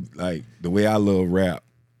love, like, the way I love rap,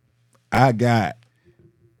 I had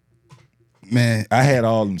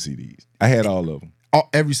all them CDs. I had all of them.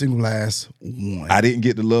 Every single last one. I didn't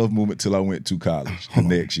get the Love Movement till I went to college the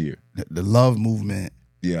next year. The Love Movement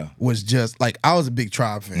was just, like, I was a big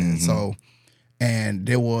Tribe fan, so, and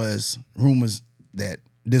there was rumors that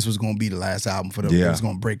this was going to be the last album for them. They was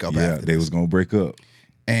going to break up after this. They was going to break up.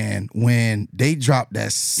 And when they dropped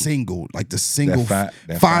that single, like the single,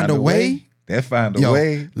 Find a Way. That Find a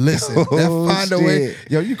Way. Listen, that Find a Way.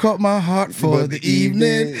 Yo, you caught my heart for the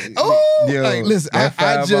evening. Oh, like, listen,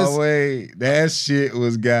 I just. Way, that shit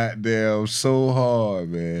was goddamn so hard,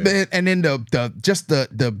 man. And then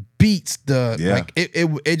the beats, like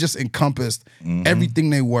it just encompassed everything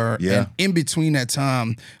they were. And in between that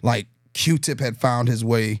time, like Q-Tip had found his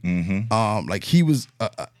way. Like he was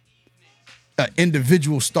an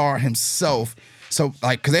individual star himself. So,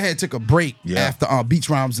 like, because they had took a break after Beach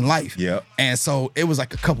Rhymes and Life. And so it was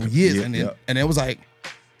like a couple years. And it was like,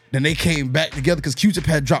 then they came back together because Q-Tip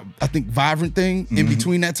had dropped, I think, Vibrant Thing in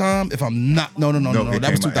between that time. If I'm not, no.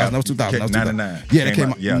 That was 2000. That was 2000. That was 99. Yeah, that came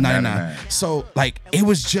out 99. So, like, it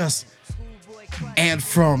was just, and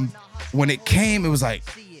from when it came, it was like,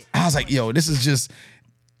 I was like, yo, this is just.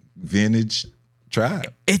 Vintage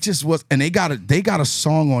Tribe. It just was, and they got a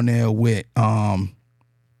song on there with,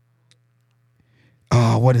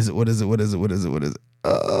 what is it?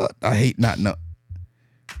 I hate not know.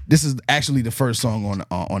 This is actually the first song on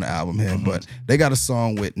the album here, but they got a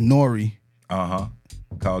song with Nori.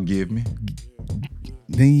 Called "Give Me."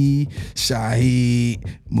 The Shaheed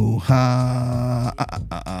Muhammad.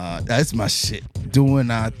 That's my shit.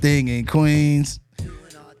 Doing our thing in Queens.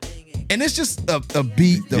 And it's just a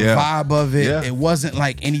beat, the vibe of it. Yeah. It wasn't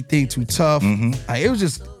like anything too tough. Like,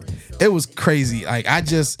 it was crazy. Like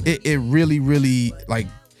it really, really like,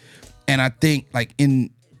 and I think like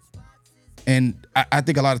I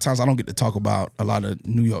think a lot of times I don't get to talk about a lot of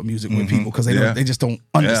New York music with people because they just don't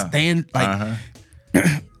understand like,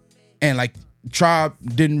 and like Tribe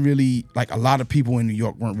didn't really like a lot of people in New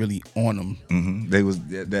York weren't really on them. They was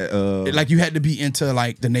that like you had to be into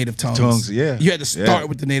like the native tongues. Yeah, you had to start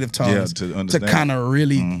with the native tongues to kind of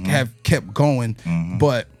really have kept going.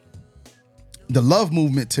 But the Love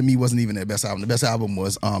Movement to me wasn't even their best album. The best album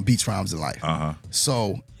was Beats, Rhymes, and Life.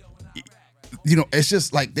 So you know, it's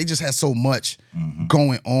just like they just had so much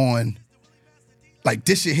going on. Like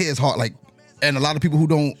this shit here is hard. Like, and a lot of people who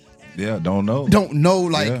don't know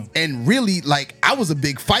like, and really like I was a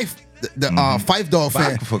big Phife Phife Dawg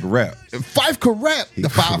fan. Phife could rap. Phife could rap. The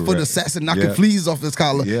 5-foot assassin knocking fleas off his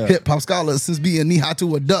collar. Hip hop scholar since being knee high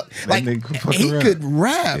to a duck. Like he could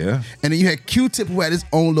rap. And then you had Q-Tip who had his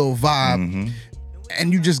own little vibe.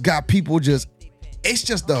 And you just got people just. It's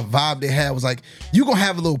just the vibe they had was like, you gonna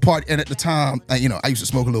have a little party. And at the time, you know, I used to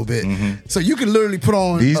smoke a little bit. So you could literally put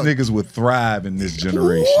on. These niggas would thrive in this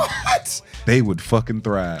generation. What? They would fucking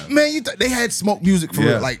thrive. Man, they had smoke music for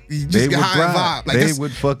real. Like, you just get high and vibe. Like, they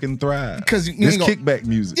would fucking thrive. Because you this kickback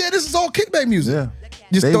music. Yeah, this is all kickback music.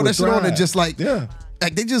 Just throw that shit on and just like,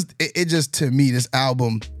 like they just, it just, to me, this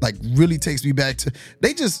album, like, really takes me back to,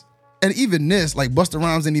 and even this, like Busta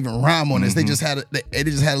Rhymes didn't even rhyme on this. They just had a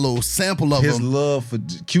little sample of his him. love for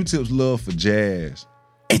Q-Tip's love for jazz.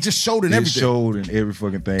 It just showed in everything. It showed in every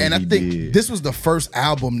fucking thing. And I think this was the first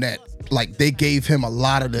album that like they gave him a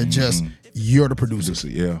lot of the just you're the producer.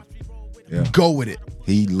 Yeah. Go with it.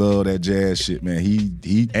 He loved that jazz shit, man. He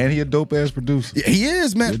a dope ass producer. Yeah, he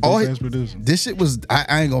is, man. Producer. This shit was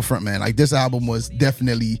I ain't gonna front, man. Like this album was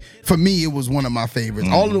definitely for me. It was one of my favorites.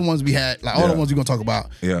 All of the ones we had, like all the ones we're gonna talk about.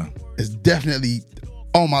 Is definitely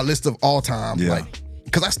on my list of all time. Like,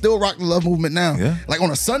 because I still rock the Love Movement now. Like on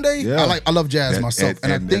a Sunday, I love jazz myself,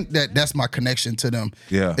 and I think that's my connection to them.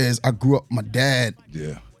 Is I grew up. My dad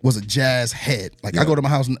was a jazz head. Like I go to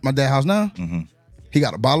my dad's house now. He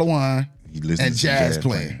got a bottle of wine and jazz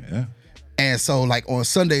playing. And so like on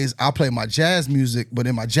Sundays, I'll play my jazz music, but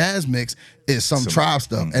in my jazz mix is some Tribe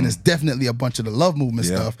stuff. And it's definitely a bunch of the Love Movement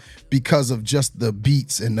stuff because of just the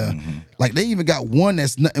beats and the, like they even got one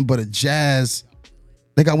that's nothing but a jazz.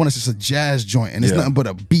 They got one that's just a jazz joint and it's nothing but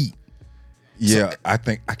a beat. So, I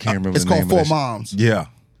think, I can't remember it's the name called of Four Moms. Yeah,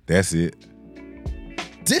 that's it.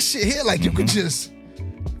 This shit here, like you could just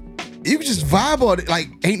vibe on it. Like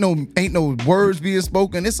ain't no words being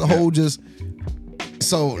spoken. It's a whole just.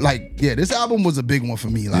 So like this album was a big one for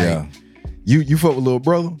me. Like you fuck with Little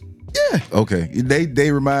Brother? Yeah. Okay.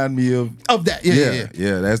 They remind me of that.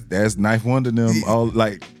 Yeah. That's Knife Wonder them. All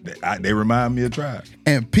like they remind me of Tribe.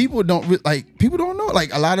 And people don't know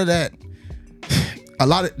like a lot of that.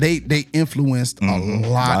 They influenced a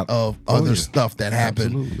lot of other stuff that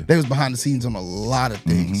happened. Absolutely. They was behind the scenes on a lot of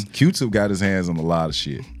things. Q-Tip got his hands on a lot of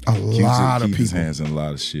shit. A lot of people. His hands on a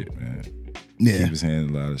lot of shit, man. Yeah. Keep his hands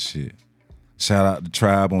on a lot of shit. Shout out to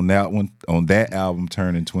Tribe on that one, on that album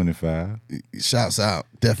turning 25. Shouts out,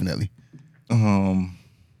 definitely.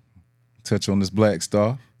 Touch on this Black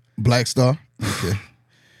Star. Black Star? Okay.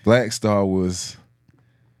 Black Star was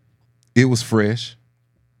fresh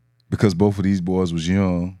because both of these boys was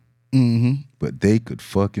young, but they could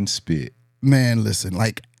fucking spit. Man, listen,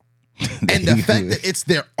 like, and the fact that it's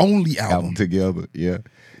their only album together, yeah.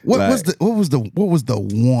 What was the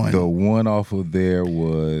one? The one off of there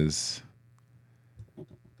was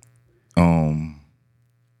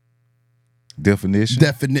Definition.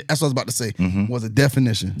 That's what I was about to say. Was a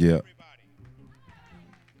Definition. Yeah.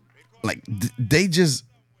 Like they just.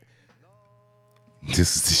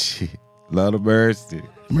 This is the shit. Lot of mercy.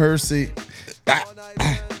 Mercy.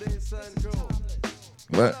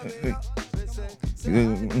 What?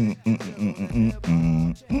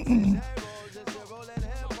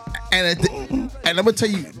 And I'm gonna tell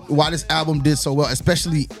you why this album did so well,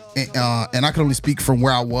 especially, and I can only speak from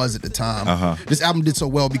where I was at the time. This album did so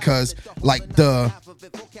well because, like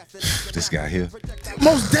this guy here,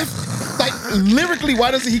 most like lyrically,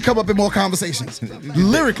 why doesn't he come up in more conversations?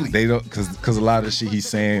 Lyrically, they don't, because a lot of the shit he's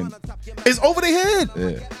saying is over their head.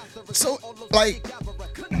 Yeah. So like,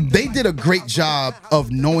 they did a great job of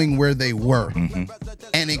knowing where they were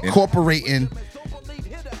and incorporating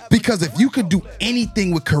Because if you could do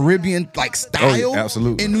anything with Caribbean like style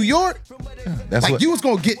absolutely. in New York, that's like what, you was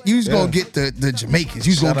gonna get gonna get the Jamaicans,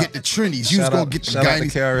 you was gonna get the Trinis, you was gonna get the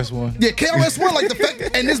Guyanese. KRS-One. Yeah, KRS-One, like the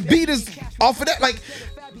fact, and this beat is off of that, like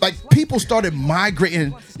people started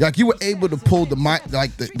migrating, like you were able to pull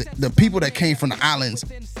the people that came from the islands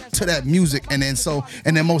to that music, and then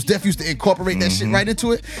Mos Def used to incorporate that shit right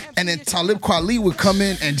into it, and then Talib Kweli would come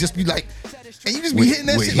in and just be like, and you just be hitting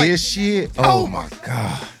that with shit his like shit. Oh my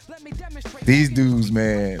God, these dudes,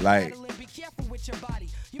 man, like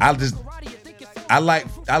I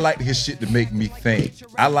like his shit to make me think.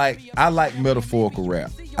 I like metaphorical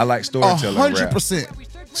rap. I like storytelling rap. 100%.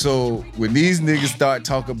 So when these niggas start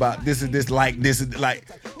talking about this and this, like this and like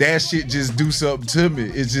that shit just do something to me.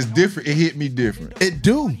 It's just different. It hit me different. It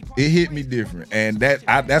do. It hit me different. And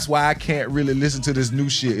that's why I can't really listen to this new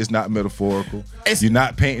shit. It's not metaphorical. You're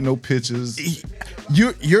not painting no pictures.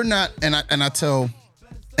 You're not, and I tell,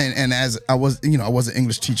 and as I was, I was an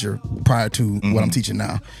English teacher prior to what I'm teaching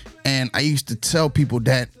now. And I used to tell people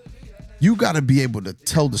that you got to be able to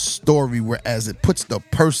tell the story, whereas it puts the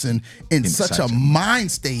person in such a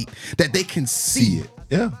mind state that they can see it.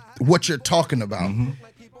 Yeah, what you're talking about.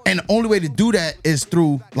 And the only way to do that is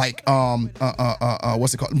through like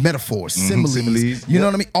what's it called? Metaphors, similes. You know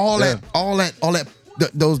what I mean? All that.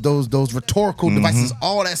 Those rhetorical devices,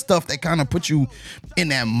 all that stuff that kind of put you in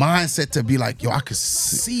that mindset to be like, yo, I could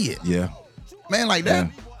see it. Yeah, man, like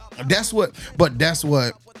that. Yeah. That's what.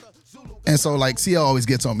 And so, like, CL always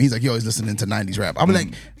gets on me. He's like, he always listening to 90s rap. I'm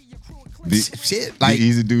like, shit. Like,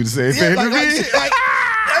 Easy do the same thing to me.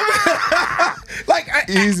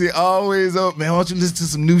 Easy always up, man. Why don't you listen to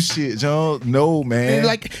some new shit, John? No, man.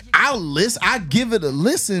 Like, I'll listen. I give it a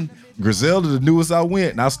listen. Griselda, the newest I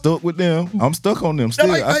went, and I stuck with them. I'm stuck on them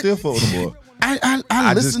still. I still fuck with them, boy.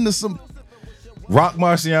 I listen to some. Rock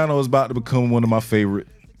Marciano is about to become one of my favorite.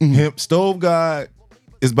 Him, Stove God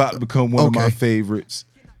is about to become one of my favorites.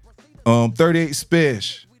 38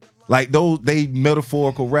 Special, like those, they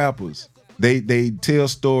metaphorical rappers. They tell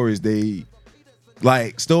stories. They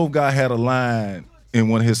like Stove God had a line in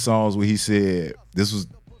one of his songs where he said, this was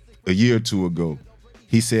a year or two ago.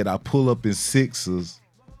 He said, I pull up in sixes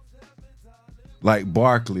like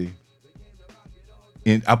Barkley,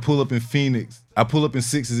 and I pull up in Phoenix. I pull up in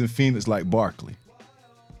sixes in Phoenix like Barkley.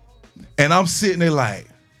 And I'm sitting there like,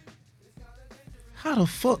 how the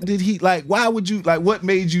fuck did he, like, why would you, like, what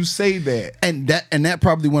made you say that? And that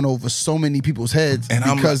probably went over so many people's heads, and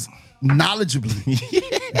because knowledgeably,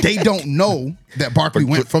 they don't know that Barkley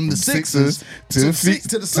went from the Sixers to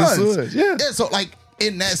the Suns. Yeah, so like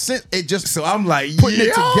in that sense, it just, so I'm like, putting it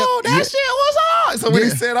together. That shit was hard. So when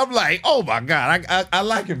he said, I'm like, oh my God, I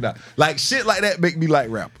like him now. Like shit like that make me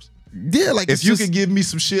like rappers. Yeah, like if you could give me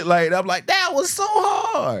some shit like that, I'm like, that was so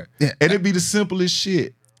hard. Yeah, and it'd be the simplest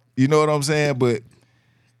shit. You know what I'm saying? But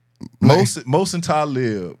most and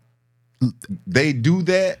Talib, they do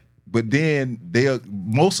that, but then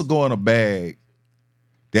most will go in a bag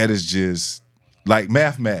that is just like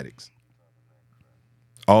Mathematics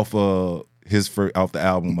off his first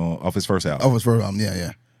album, off his first album. Off his first album,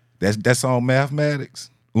 yeah. That song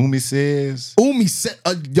Mathematics. Umi said,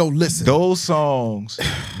 yo, listen. Those songs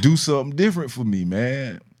do something different for me,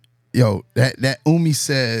 man. Yo, that Umi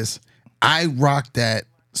says, I rock that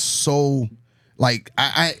so. Like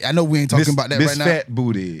I know we ain't talking about that right now. Miss Fat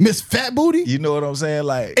Booty. Miss Fat Booty? You know what I'm saying?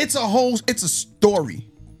 Like it's a story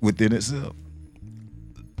within itself.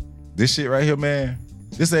 This shit right here, man.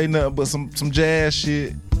 This ain't nothing but some jazz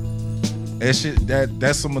shit. That shit,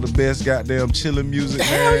 that's some of the best goddamn chilling music,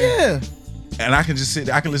 Hell man. Yeah. And I can just sit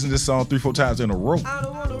there, I can listen to this song 3-4 times in a row.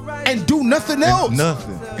 And do nothing else.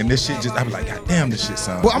 Nothing. And this shit just, I be like, God damn, this shit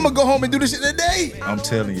sounds Well, I'm gonna go home and do this shit today. I'm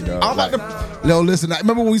telling you, dog. I'm about to. No, listen. I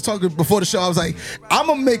remember when we was talking before the show. I was like, I'm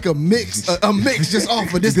gonna make a mix just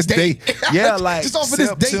off of this date. Yeah, like just off of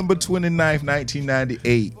this date. September 29th,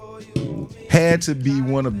 1998 had to be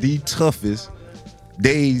one of the toughest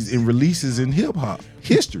days in releases in hip hop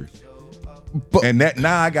history. And that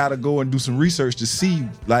now I gotta go and do some research to see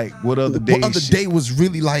like what other day was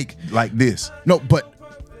really like this. No, but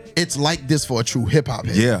it's like this for a true hip hop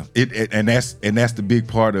head. Yeah, and that's the big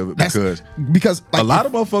part of it because like, a lot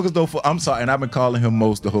of motherfuckers though. I'm sorry, and I've been calling him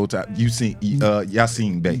Most the whole time. You seen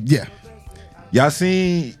Yasin Bey? Yeah,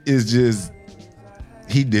 Yasin is just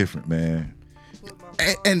he different, man.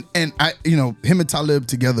 And I, him and Talib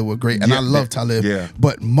together were great, and I love Talib. Yeah,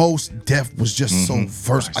 but Mos Def was just so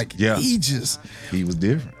versed. Like he was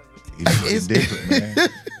different. He was different, man.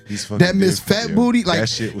 He's fucking that Miss Fat Booty, like that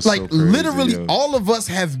shit was like so crazy, literally all of us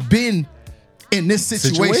have been in this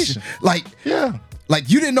situation. Like Like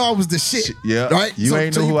you didn't know I was the shit. Yeah. Right? You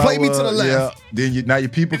ain't know who I was. Play me to the left. Yeah. Then now your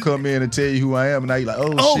people come in and tell you who I am, and now you're like,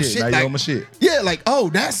 oh shit. Now like, you on my shit. Yeah, like, oh,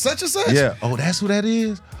 that's such and such. Yeah. Oh, that's who that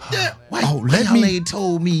is? Yeah. Let me ain't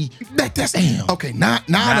told me. That's damn. Okay, now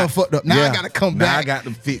I done fucked up. Now I gotta come back. Now I got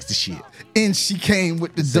to fix the shit. And she came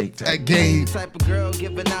with the game. Type of girl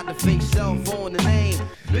giving out the fake cell phone the name.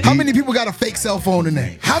 How many people got a fake cell phone in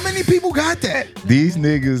there? How many people got that? These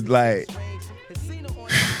niggas like,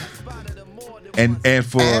 and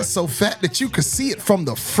for ass so fat that you could see it from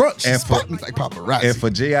the front. She spot me like paparazzi. And for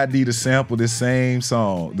JID to sample the same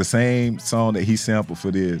song that he sampled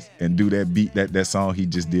for this, and do that beat that song he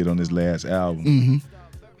just did on his last album.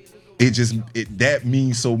 That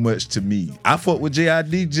means so much to me. I fuck with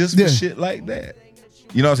JID just for shit like that.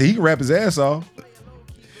 You know what I'm saying? He can rap his ass off.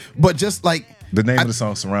 But just like the name of the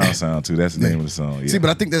song, Surround Sound too. That's the name of the song. Yeah. See, but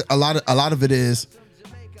I think that a lot of it is,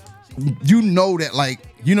 you know that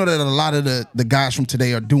a lot of the guys from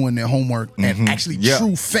today are doing their homework and actually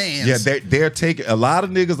true fans. Yeah, they're taking, a lot of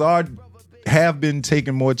niggas have been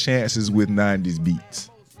taking more chances with 90s beats.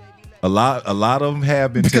 A lot of them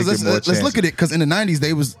have been taking more chances. Let's look at it, because in the 90s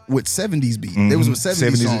they was with 70s beats. They was with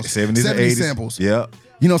 70s songs, 70s and 80s samples. Yeah.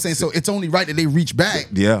 You know what I'm saying? So it's only right that they reach back.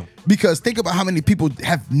 Yeah. Because think about how many people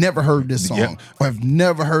have never heard this song or have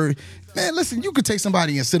never heard. Man, listen, you could take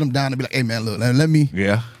somebody and sit them down and be like, hey man, look, let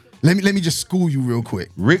me just school you real quick.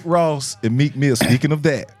 Rick Ross and Meek Mill, speaking of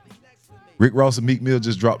that, Rick Ross and Meek Mill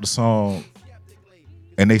just dropped a song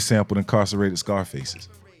and they sampled Incarcerated Scarfaces.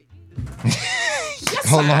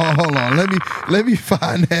 Hold on. Let me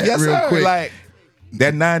find that real quick. Like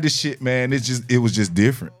that 90s shit, man, it was just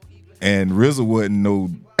different. And RZA wasn't no.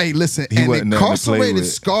 Hey, listen, and Incarcerated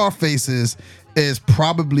Scarfaces is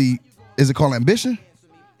probably, is it called Ambition?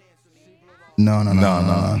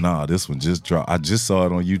 No. This one just dropped. I just saw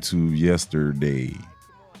it on YouTube yesterday.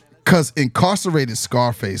 Cause Incarcerated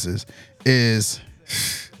Scarfaces is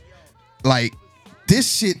like,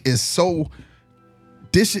 this shit is so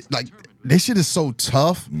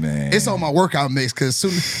tough. Man. It's on my workout mix, cause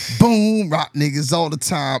soon boom, rock niggas all the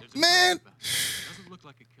time. Man.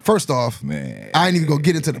 First off, man, I ain't even gonna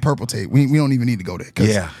get into the Purple Tape. We don't even need to go there.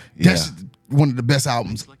 That's one of the best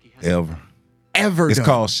albums ever. It's done.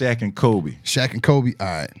 Called Shaq and Kobe. Shaq and Kobe. All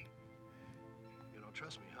right. You don't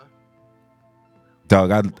trust me, huh?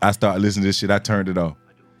 Dog, I started listening to this shit. I turned it off.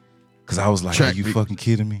 Cause I was like, are you fucking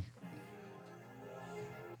kidding me?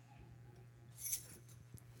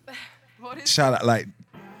 Shout out, like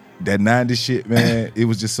that 90s shit, man. It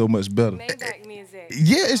was just so much better. Maybach music.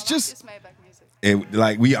 Yeah, it's just Maybach music. And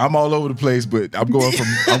like I'm all over the place, but I'm going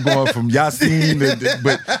from Yasin,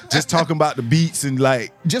 but just talking about the beats and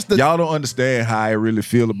like y'all don't understand how I really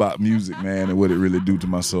feel about music, man, and what it really do to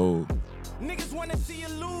my soul. Niggas wanna see you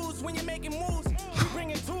lose when you're making moves. You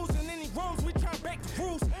bringing tools in any rooms, we try to break the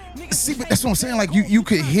rules. See, but that's what I'm saying. Like you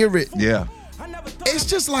could hear it. Yeah. It's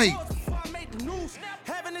just like,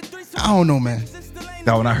 I don't know, man.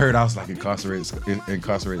 Now when I heard, I was like, incarcerated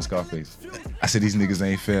Scarface. I said, these niggas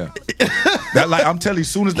ain't fair. That, like, I'm telling you,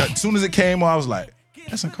 soon as it came on, I was like,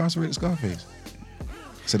 that's Incarcerated Scarface.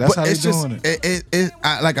 So that's how they doing it.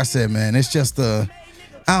 Like I said, man, it's just I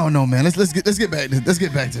don't know, man. Let's get back to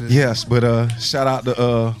this. Yes, but shout out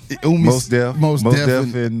to Mos Def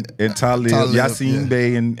and Talib, Yasin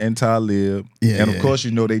Bey and Talib. Yeah, and of course, you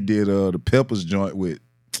know they did the Peppers joint with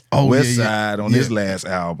West Side on his last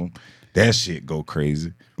album. That shit go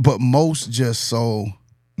crazy. But Mos just so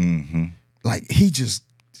like he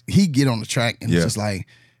get on the track and it's just like,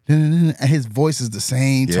 and his voice is the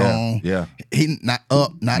same tone. Yeah. He not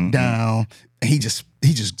up, not down. And he just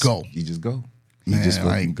go. He just go. Man, he just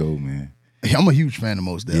fucking go, man. I'm a huge fan of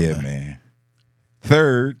Mos Def. Yeah, man.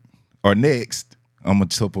 Third or next, I'm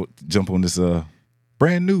gonna jump on this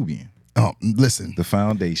Brand Nubian. Oh, listen. The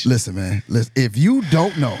Foundation. Listen, man. Listen. If you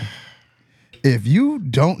don't know,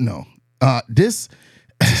 this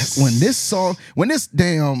when this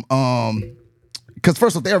damn because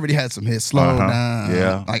first off, they already had some hits. Slow down.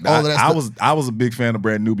 Yeah. Like all of that stuff. I was a big fan of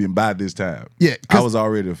Brand Nubian by this time. Yeah. I was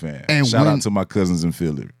already a fan. And shout out to my cousins in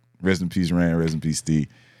Philly. Rest in peace, Rand. Rest in peace, Steve.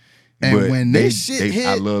 And but when this shit hit,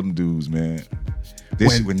 I love them dudes, man.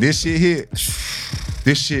 When this shit hit,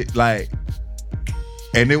 this shit like,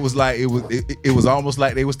 and it was like it was almost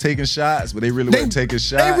like they was taking shots, but they really weren't taking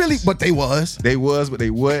shots. But they was, but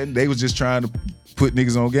they wasn't. They was just trying to put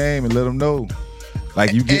niggas on game and let them know,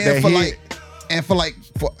 like you get that hit.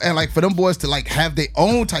 For them boys to like have their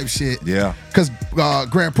own type shit. Yeah. Because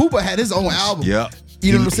Grand Poopa had his own album. Yeah.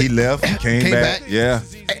 You know what I'm saying? He left, came back. Yeah.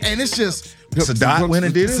 And it's just Sadat went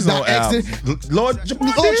and did his own album. Lord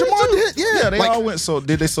Jamar did. Yeah. They all went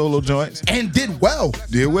did they solo joints and did well.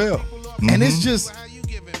 And it's just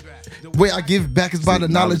the way I give back is by the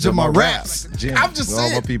knowledge of my raps. I'm just all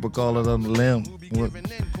saying, my people call it on the limb.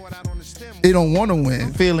 they don't want to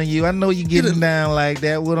win. Feeling you. I know you getting down like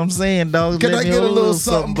that. What I'm saying, dog. Can let I me get know a little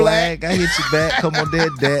something black? I hit you back. Come on,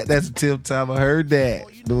 that. That's the tip time. I heard that.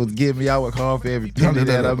 It was give me. I work hard for every penny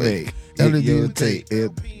that I make. That Your is take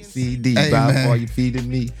CD. Hey, By man. far you feeding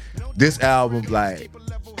me. This album, like.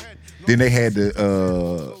 Then they had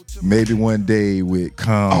the Maybe One Day with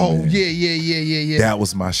Common. Oh yeah. That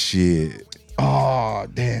was my shit. Oh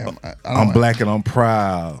damn. I'm black and I'm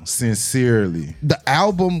proud. Sincerely. The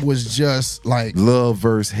album was just like Love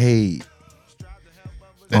versus hate.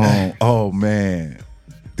 Oh man.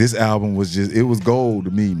 This album was it was gold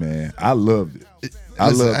to me, man. I loved it. I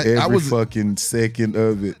Listen, loved every fucking second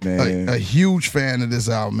of it, man. a huge fan of this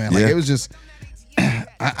album, man. Like Yeah. it was just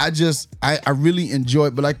I really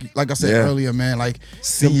enjoyed, but like I said earlier, man, like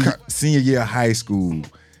Senior year of high school,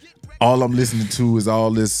 all I'm listening to is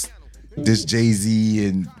all this Jay-Z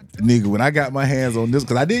and nigga. When I got my hands on this,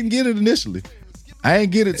 because I didn't get it initially. I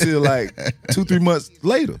ain't get it till like 2-3 months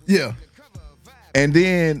later. yeah. And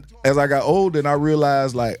then as I got older and I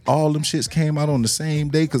realized like all them shits came out on the same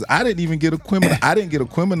day, because I didn't even get I didn't get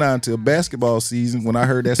Aquemini until basketball season when I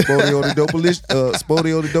heard that Spodio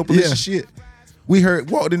the Dopalicious shit. We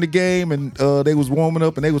walked in the game and they was warming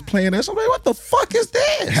up and they was playing that. So I'm like, what the fuck is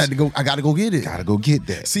that? I gotta go get it. Gotta go get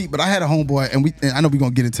that. See, but I had a homeboy, and I know we're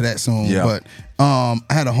gonna get into that soon. Yeah. But I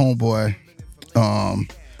had a homeboy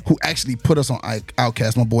who actually put us on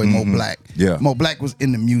Outkast. My boy Mo Black. Yeah. Mo Black was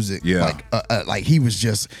in the music. Yeah. Like he was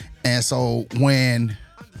just. And so when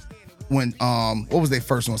what was their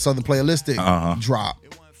first one? Southern Playalistic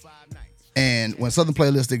dropped. And when Southern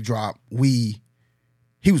Playalistic dropped,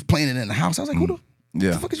 he was playing it in the house. I was like, who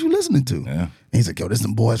the fuck is you listening to? Yeah. And he's like, yo, this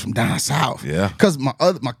them boys from down south. Yeah. Cause my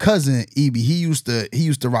cousin EB, he used to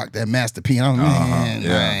rock that Master P. And I was like,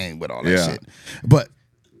 man, I ain't with all that shit. But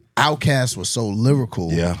Outkast was so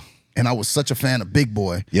lyrical. Yeah. And I was such a fan of Big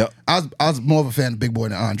Boy. Yep. I was more of a fan of Big Boy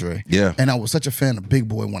than Andre. Yeah. And I was such a fan of Big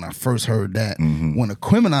Boy when I first heard that. When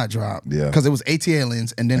Aquemini dropped, because it was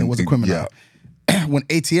AT-Aliens and then it was Aquemini. Yeah. When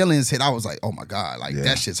AT-Aliens hit, I was like, oh my God, like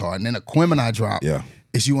that shit's hard. And then Aquemini dropped. Yeah.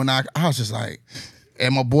 It's You and I was just like,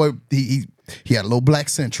 and my boy, he had a little black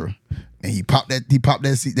Sentra. And he popped that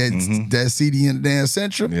CD in the damn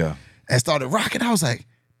Sentra. Yeah. And started rocking. I was like,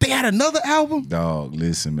 they had another album? Dog,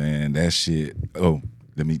 listen, man, that shit. Oh,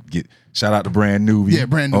 let me shout out to Brand New. Yeah,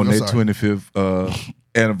 Brand New, on I'm their sorry. 25th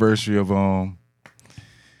anniversary of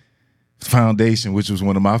Foundation, which was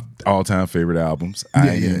one of my all-time favorite albums. I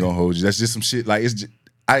ain't even gonna hold you. That's just some shit. Like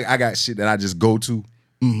I got shit that I just go to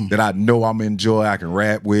that I know I'm gonna enjoy. I can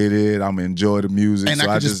rap with it. I'm gonna enjoy the music. And so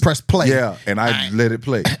I can just press play. Yeah, and I let it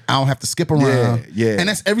play. I don't have to skip around. Yeah. And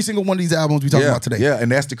that's every single one of these albums we talking about today. Yeah,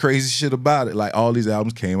 and that's the crazy shit about it. Like all these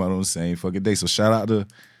albums came out on the same fucking day. So shout out to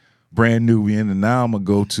Brand New. And now I'm gonna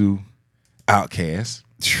go to Outkast.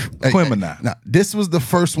 Aquemini. Now, this was the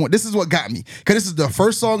first one. This is what got me. Because this is the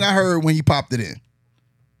first song I heard when he popped it in.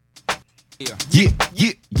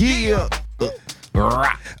 Yeah.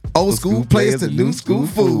 Old school players to new school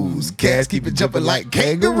fools. Cats keep it jumping like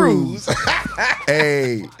kangaroos.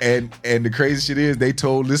 Hey, and the crazy shit is they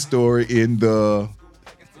told this story in the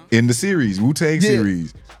series, Wu-Tang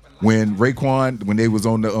series. When Raekwon, when they was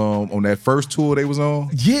on the on that first tour they was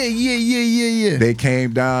on, Yeah. they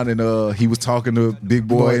came down and he was talking to Big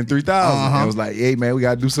Boy in 3000 and was like, hey man, we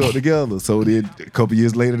gotta do something together. So then a couple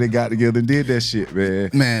years later they got together and did that shit,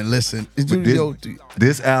 man. Man, listen.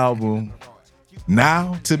 This album,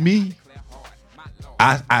 now to me,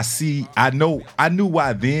 I knew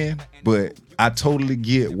why then, but I totally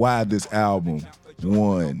get why this album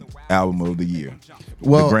won Album of the Year.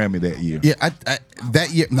 Well, the Grammy that year. Yeah, I that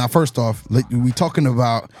year. Now, first off, we talking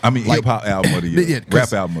about. Hip hop album of the year,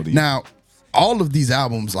 rap album of the year. Now, all of these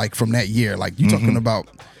albums, like from that year, like you talking about.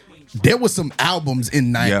 There was some albums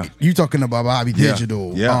in night. Yeah. You talking about Bobby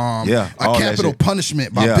Digital. Yeah. A Capital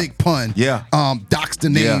Punishment by Big Pun. Yeah. Docs the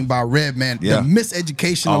Name by Redman. Yeah. The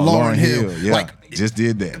Miseducation of Lauryn Hill. Yeah. Like, just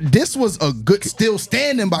did that. this was a good Still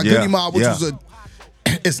Standing by Goody Mob, which was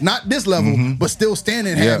it's not this level, but Still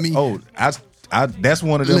Standing had me. Oh, I that's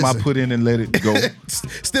one of them I put in and let it go.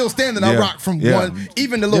 Still Standing, I rock from one.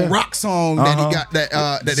 Even the little rock song that he got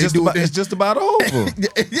that they do. It's just about over.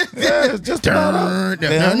 It's just about over.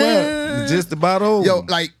 It's just about over. Yo,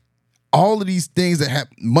 like all of these things that have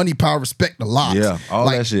Money, Power, Respect, the Lox. Yeah, all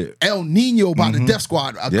like that shit. El Nino by the Def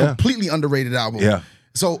Squad, a completely underrated album. Yeah.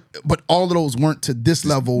 So, but all of those weren't to this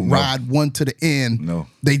level. No. Ride one to the end. No.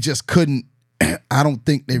 They just couldn't. I don't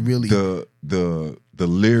think they really. The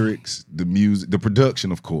lyrics, the music, the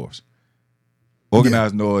production, of course.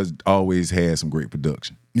 Organized Noise always had some great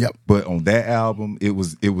production. Yep. But on that album, it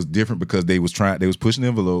was different because they was pushing the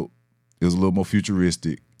envelope. It was a little more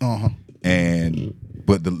futuristic. Uh-huh.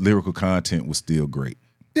 But the lyrical content was still great.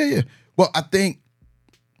 Yeah. Well, I think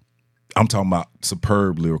I'm talking about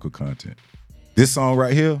superb lyrical content. This song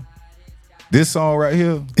right here,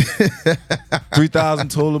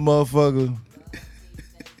 3,000 told the motherfucker,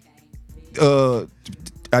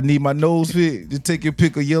 I need my nose fit. Just take your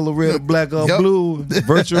pick of yellow, red, black, or blue.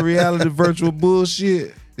 Virtual reality, virtual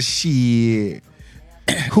bullshit. Shit.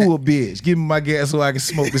 Who a bitch? Give me my gas so I can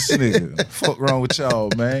smoke this nigga. Fuck wrong with y'all,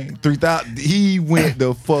 man. 3,000. He went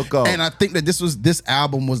the fuck off. And I think that this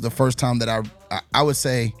album was the first time that I would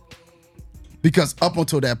say, because up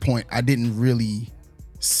until that point, I didn't really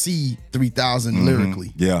see 3,000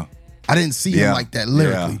 lyrically. Yeah. I didn't see him like that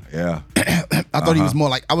lyrically. Yeah. I thought he was more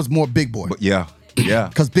like, I was more Big Boy. But yeah.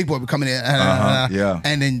 Because Big Boy would come in there, yeah.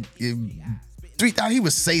 and then 3,000, he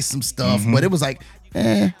would say some stuff, but it was like,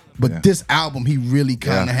 But this album, he really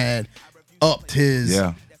kind of had upped his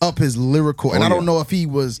lyrical. And I don't know if he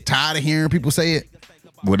was tired of hearing people say it.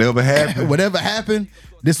 Whatever happened,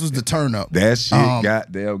 this was the turn up. That shit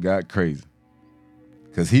got crazy.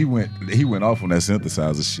 Cause he went off on that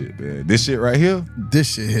synthesizer shit, man. This shit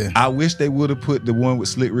here. I wish they would have put the one with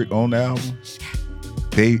Slick Rick on the album.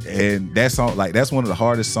 That song, like, that's one of the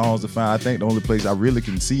hardest songs to find. I think the only place I really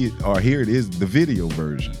can see it or hear it is the video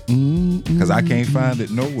version. Because I can't find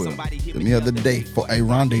it nowhere. The other day for a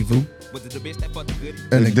rendezvous.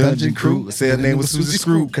 And the Dungeon Crew said her name was Susie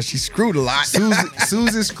Screw. Because she screwed a lot.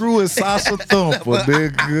 Susie Screw and Sasha Thumper,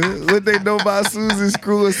 nigga. What they know about Susie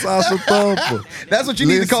Screw and Sasha Thumper? That's what you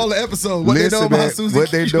need to call the episode. What they know about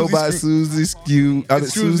Susie Screw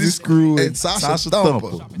and Sasha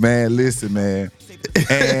Thumper. Man, listen, man.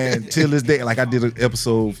 And till this day, like I did an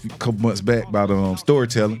episode a couple months back about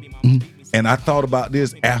storytelling, and I thought about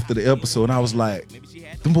this after the episode, and I was like,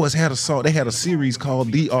 them boys had a song, they had a series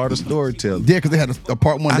called The Art of Storytelling. Yeah, because they had a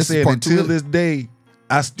part one. I said until this day,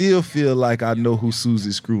 I still feel like I know who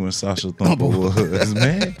Susie Screw and Sasha Thumper was,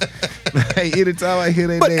 man. Like, anytime I hear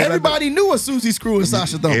that but name, everybody knew a Susie Screw and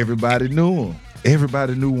Sasha Thumper. Everybody knew them.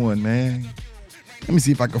 Everybody knew one, man. Let me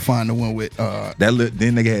see if I can find the one with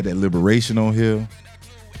then they had that Liberation on here.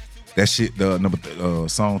 That shit, the number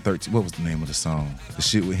song 13. What was the name of the song? The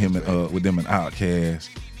shit with him and with them and Outkast.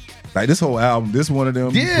 Like this whole album, this one of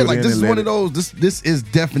them. Yeah, like this is one of those. This is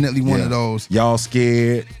definitely one of those. Y'all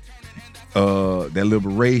Scared. That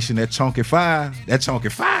Liberation, that Chunky Fire. That Chunky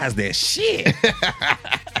Fire is that shit.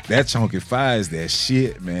 That Chunky Fire is that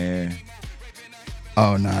shit, man.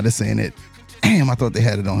 Oh nah, this ain't it. Damn, I thought they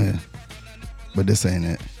had it on here. But this ain't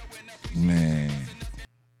it. Man.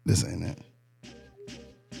 This ain't it.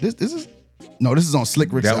 This is on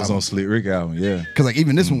Slick Rick's album. That was on Slick Rick album, yeah. Because like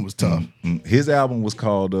even this one was tough. His album was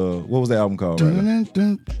called what was the album called?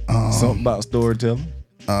 Something about storytelling.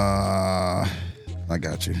 I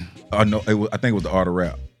got you. No, I think it was The Art of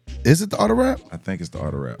Rap. Is it The Art of Rap? I think it's The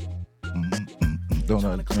Art of Rap. Don't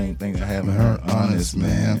know the clean thing I haven't heard. Honest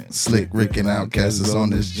man. Slick Rick and Outkast is on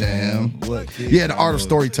this jam. Yeah, The Art of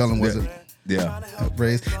Storytelling was it. Yeah.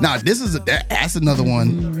 Now this is that's another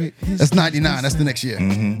one. That's 99. That's the next year.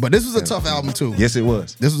 But this was a tough album too. Yes, it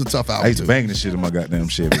was. This was a tough album. I used to bang this shit in my goddamn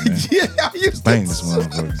Chevy, man. Yeah, I used to bang this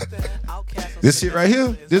motherfucker. This shit right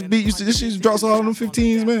here, this beat this shit drops all them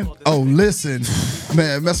 15s, man. Oh, listen,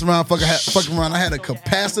 man, mess around, fucking around. I had a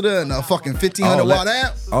capacitor and a fucking 1500 watt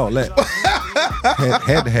amp. All that.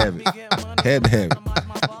 had to have it. Had to have it.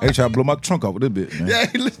 They try to blow my trunk off with this bit, man. Yeah,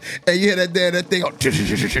 and you hear that thing.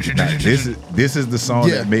 This is the song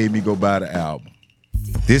that made me go buy the album.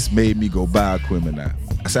 This made me go buy Aquemini.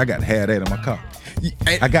 I said I got to have that in my car.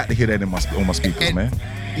 I got to hear that on my speakers, man.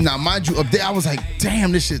 Now, mind you, up there, I was like,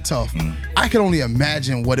 damn, this shit tough. I could only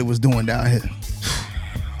imagine what it was doing down here.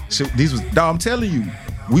 So I'm telling you,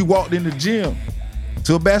 we walked in the gym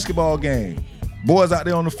to a basketball game. Boys out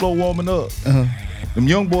there on the floor warming up. Them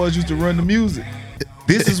young boys used to run the music.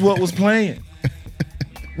 This is what was playing.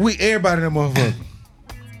 Everybody in that motherfucker.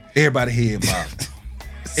 Everybody head bob.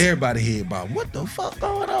 Everybody head bob. What the fuck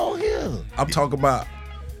going on here? I'm talking about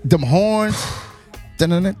them horns.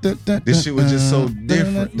 This shit was just so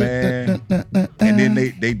different, man. And then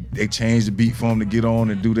they changed the beat for them to get on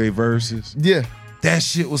and do their verses. Yeah. That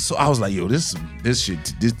shit was so. I was like, yo, this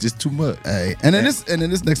shit, this too much. Hey, and then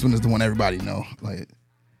this next one is the one everybody know. Like,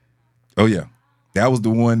 oh yeah, that was the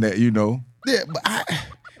one that you know. Yeah, but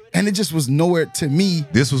and it just was nowhere to me.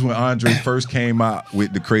 This was when Andre first came out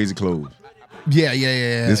with the Crazy Clothes. Yeah.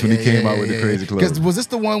 This when he came out with the Crazy Clothes. Because was this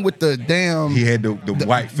the one with the damn? He had the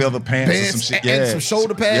white feather pants or some shit. And some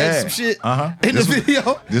shoulder pads, some shit. In the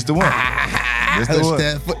video. This the one. This the one.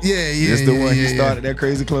 Yeah. This the one. He started that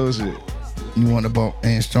crazy clothes shit. You want to bump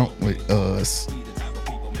and strong with us?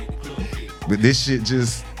 But this shit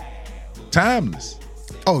just timeless.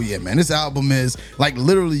 Oh yeah, man. This album is like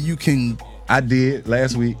literally you can. I did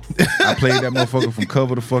last week. I played that motherfucker from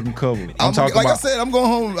cover to fucking cover. I'm talking like about. I said, I'm going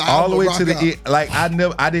home all the way to the end. Like I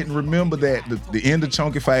didn't remember that the end of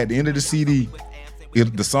Chunky Fight, at the end of the CD,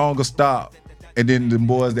 the song will stop, and then the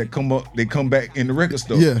boys that come up, they come back in the record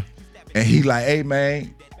store. Yeah, and he like, hey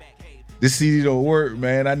man, this CD don't work,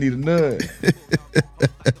 man. I need a nut.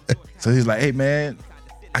 So he's like, hey man,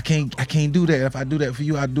 I can't do that. If I do that for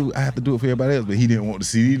you, I have to do it for everybody else. But he didn't want the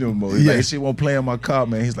CD no more. He's like, this shit won't play in my car,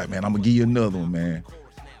 man. He's like, man, I'm gonna give you another one, man.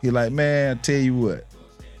 He like, man, I tell you what,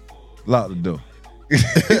 lock the door.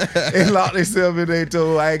 They locked themselves in there,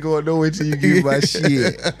 told I ain't going nowhere till you give my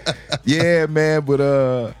shit. Yeah, man, but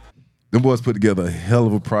them boys put together a hell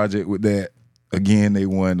of a project with that. Again, they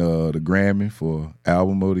won the Grammy for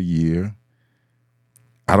Album of the Year.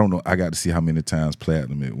 I don't know. I got to see how many times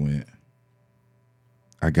platinum it went.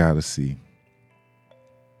 I gotta see.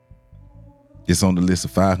 It's on the list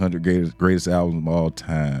of 500 greatest albums of all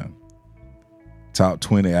time. Top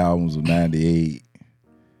 20 albums of 98.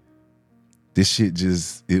 This shit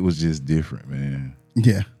it was just different, man.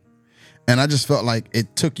 Yeah. And I just felt like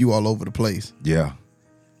it took you all over the place. Yeah.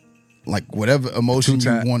 Like whatever emotion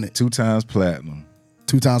you wanted. 2 times platinum.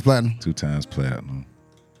 2 times platinum? 2 times platinum.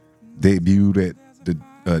 Debuted at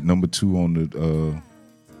the number 2 on the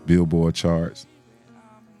Billboard charts.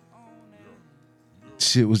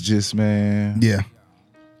 Shit was just, man. Yeah.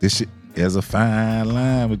 This shit, there's a fine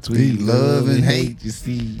line between love and hate. You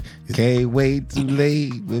see, can't wait too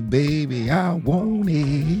late, but baby, I want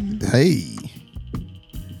it. Hey.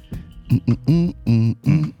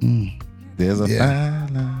 There's a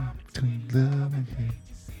fine line between love and hate.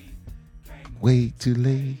 Wait too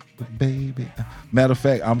late, but baby. Matter of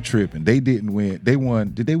fact, I'm tripping. They didn't win. They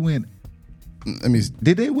won. Did they win?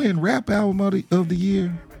 Did they win Rap Album of the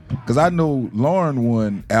Year? Because I know Lauren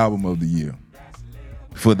won Album of the Year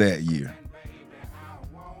for that year.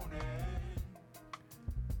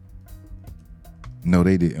 No,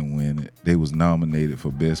 they didn't win it. They was nominated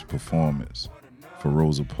for Best Performance for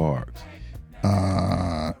Rosa Parks.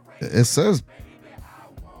 It says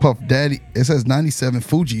Puff Daddy. It says 97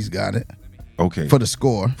 Fugees got it. Okay. For the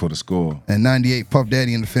score. For the score. And 98 Puff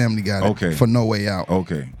Daddy and the Family got it. Okay. For No Way Out.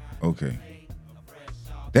 Okay.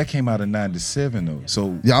 That came out in 97 though.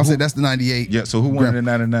 So yeah, I'll say that's the 98. Yeah, so who won it in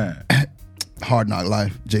 99? Hard Knock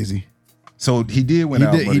Life, Jay-Z. So he did win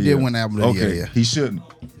Album of the Year. He did win Album of the Year, yeah. He shouldn't.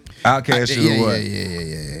 Outkast should have won.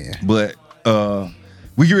 Yeah. But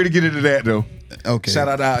we get ready to get into that though. Okay. Shout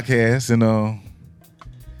out to Outkast. And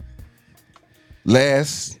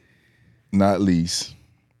last, not least,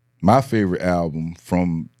 my favorite album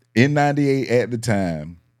from in 98 at the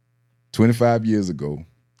time, 25 years ago.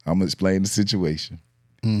 I'm gonna explain the situation.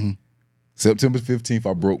 Mm-hmm. September 15th,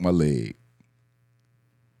 I broke my leg.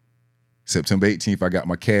 September 18th, I got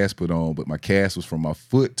my cast put on, but my cast was from my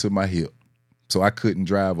foot to my hip. So I couldn't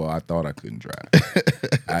drive, or I thought I couldn't drive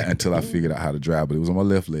until I figured out how to drive, but it was on my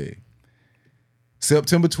left leg.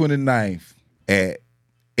 September 29th at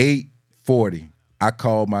 8:40, I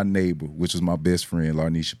called my neighbor, which was my best friend,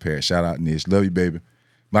 Larnisha Parrish. Shout out, Nish. Love you, baby.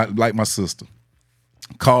 Like my sister.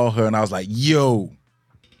 Called her, and I was like, yo,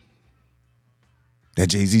 that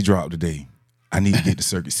Jay-Z dropped today. I need to get to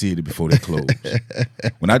Circuit City before they close.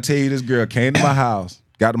 When I tell you this girl came to my house,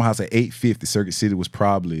 got to my house at 8:50, Circuit City was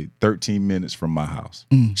probably 13 minutes from my house.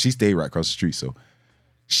 She stayed right across the street. So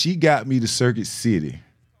she got me to Circuit City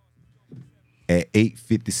at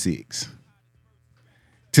 8:56.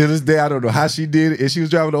 To this day, I don't know how she did it. And she was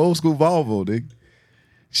driving an old school Volvo, nigga.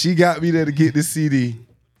 She got me there to get the CD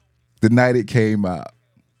the night it came out.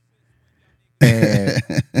 And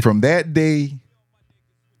from that day,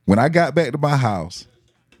 when I got back to my house,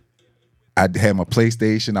 I had my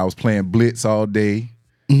PlayStation. I was playing Blitz all day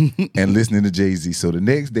and listening to Jay-Z. So the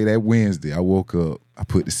next day, that Wednesday, I woke up. I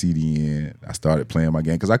put the CD in. I started playing my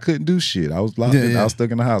game because I couldn't do shit. I was locked in. I was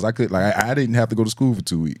stuck in the house. I didn't have to go to school for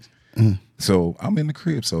 2 weeks. So I'm in the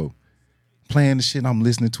crib. So playing the shit I'm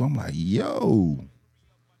listening to, I'm like, yo,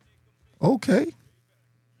 okay.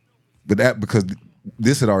 But because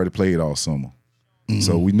this had already played all summer.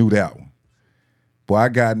 So we knew that one. Boy, I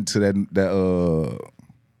got into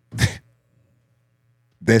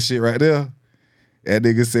that shit right there. That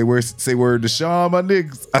nigga say word to Sean, my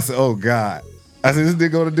niggas. I said, oh God. I said, this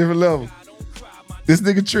nigga on a different level. This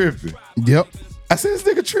nigga tripping. Yep. I said, this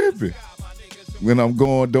nigga tripping. When I'm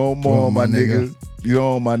going, don't mourn my niggas. You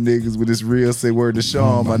know my niggas with this real say word to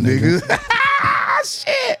Sean, my niggas.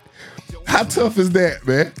 Shit. How tough is that,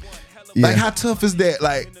 man? Like, how tough is that?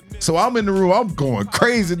 Like, so I'm in the room, I'm going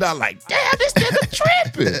crazy now. Like, damn, this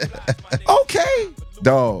nigga tripping. Okay,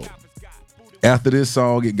 dog. After this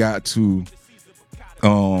song, it got to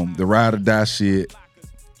the Ride or Die shit.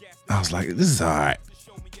 I was like, this is all right.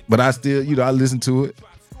 But I still, you know, I listened to it.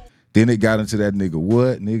 Then it got into that nigga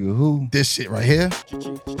what? Nigga who? This shit right here.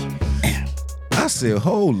 I said,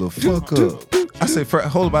 hold the fuck up. I said,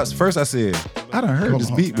 hold about. First I said, I done heard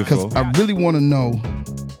this beat before. Because I really want to know.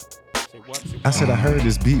 I said, I heard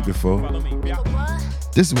this beat before.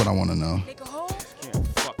 This is what I want to know.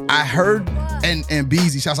 I heard, and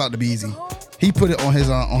Beezy, shouts out to Beezy. He put it on his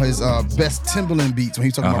best Timbaland beats when he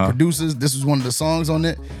was talking about producers. This was one of the songs on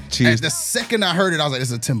it. Cheers. And the second I heard it, I was like,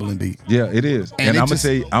 this is a Timbaland beat. Yeah, it is. And I'm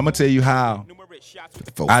gonna tell you how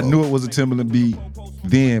I knew it was a Timbaland beat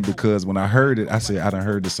then, because when I heard it, I said, I done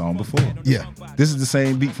heard this song before. Yeah. This is the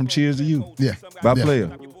same beat from Cheers to You. Yeah. By Yeah.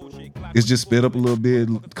 Player. It's just sped up a little bit,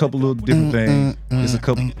 a couple little different things. It's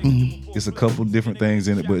a couple different things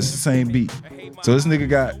in it, but it's the same beat. So this nigga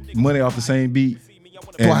got money off the same beat.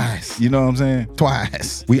 And, Twice. You know what I'm saying?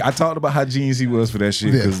 Twice. I talked about how genius he was for that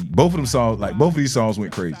shit, because both of these songs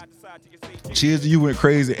went crazy. Cheers to You went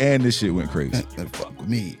crazy, and this shit went crazy. Fuck with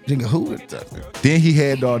me. Nigga, who? Then he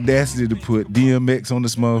had the audacity to put DMX on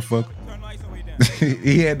this motherfucker.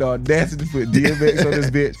 He had the audacity to put DMX on this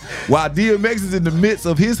bitch while DMX is in the midst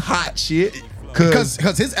of his hot shit. Because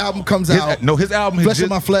his album comes out. No, his album Flesh of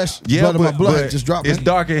My Flesh, Blood of My Blood just dropped. It's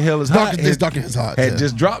Dark and Hell is Hot. It's Dark and Hell is Hot. Had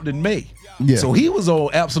just dropped in May. Yeah. So he was on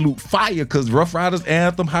absolute fire because Rough Riders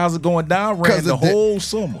Anthem, How's It Going Down ran the whole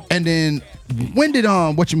summer. And then when did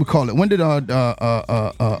whatchamacallit? When did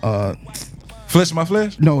Flesh of My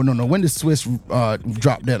Flesh? No. When did Swiss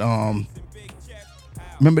drop that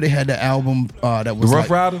remember they had that album that was the Rough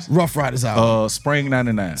Riders? Rough Riders album. Spring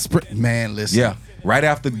 99. Man, listen. Yeah. Right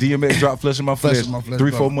after DMX dropped Flesh of My Flesh,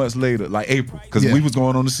 3-4 months later, like April, because we was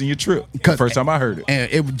going on the senior trip. First time I heard it. And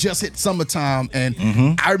it just hit summertime, and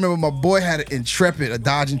I remember my boy had an Intrepid, a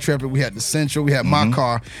Dodge Intrepid. We had the Central, we had my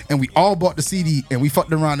car, and we all bought the CD, and we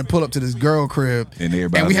fucked around and pulled up to this girl crib. And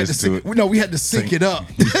everybody we had to sync it. No, we had to sync it up.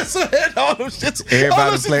 So all those shits,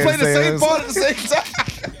 everybody played the same part at the same time.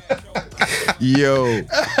 Yo,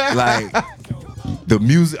 like the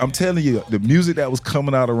music, I'm telling you, the music that was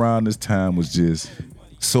coming out around this time was just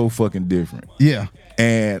so fucking different. Yeah.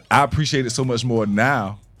 And I appreciate it so much more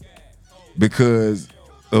now because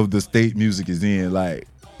of the state music is in. Like,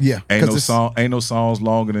 yeah, ain't no songs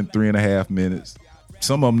longer than 3.5 minutes.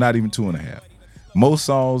 Some of them not even 2.5. Most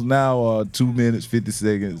songs now are 2 minutes, 50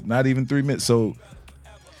 seconds, not even 3 minutes. So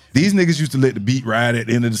these niggas used to let the beat ride at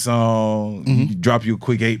the end of the song. You drop you a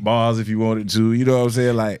quick 8 bars if you wanted to. You know what I'm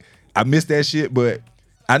saying? Like, I miss that shit, but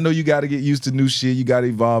I know you got to get used to new shit. You got to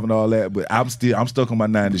evolve and all that. But I'm stuck on my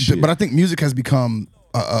 90s shit. But I think music has become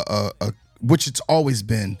which it's always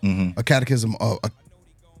been a catechism of a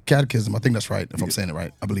catechism. I think that's right. If I'm saying it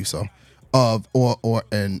right, I believe so. Of or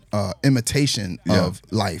an imitation of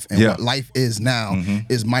life, and what life is now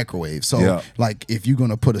is microwave. So like if you're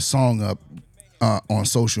gonna put a song up on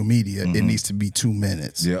social media, it needs to be 2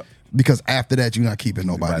 minutes. Yeah. Because after that, you're not keeping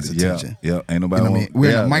nobody's attention. Yeah, ain't nobody. You know what I mean?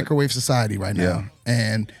 We're in a microwave society right now,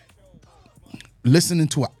 and listening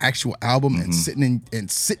to an actual album and sitting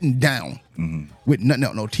down with nothing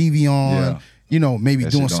else, no TV on. You know, maybe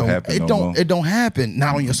that doing something. It don't happen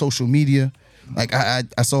now on your social media. Like I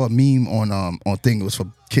saw a meme on thing. It was for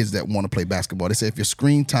kids that want to play basketball. They said if your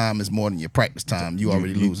screen time is more than your practice time, you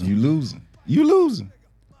already losing. You losing.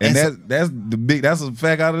 And that's a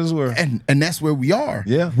fact out of this world. And that's where we are.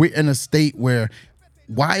 Yeah. We're in a state where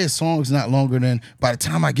why is songs not longer than by the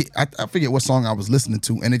time I forget what song I was listening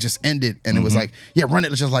to and it just ended and it was like, run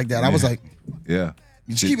it just like that. I was like, you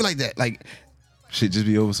just keep it like that. Like shit just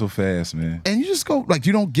be over so fast, man. And you just go like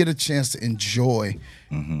you don't get a chance to enjoy,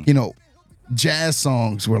 you know, jazz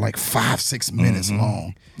songs were like 5-6 minutes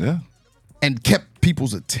long. Yeah. And kept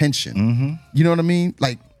people's attention. You know what I mean?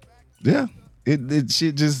 Like It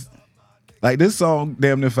shit just like this song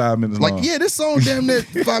damn near 5 minutes long. Like this song damn near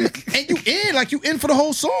 5 minutes. And you in for the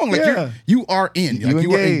whole song. Like you are in.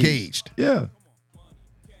 You are engaged. Yeah.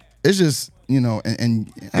 It's just, you know,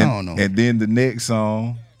 and I don't know. And then the next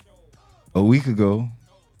song, a week ago,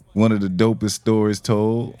 one of the dopest stories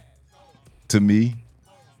told to me.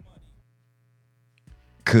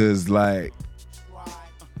 Cause like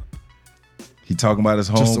he talking about his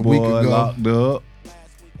homeboy locked up.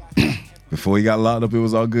 Before he got locked up, it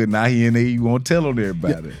was all good. Now he in there, you won't tell on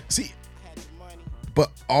everybody. Yeah. See, but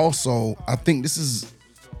also, I think this is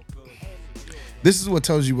what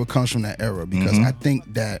tells you what comes from that era. Because I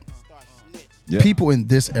think that people in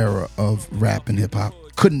this era of rap and hip hop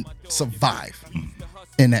couldn't survive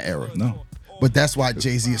in that era. No. But that's why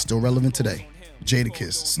Jay-Z is still relevant today.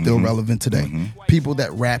 Jadakiss still relevant today. People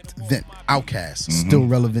that rapped then, Outkast still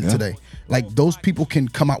relevant today. Like those people can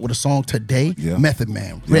come out with a song today. Method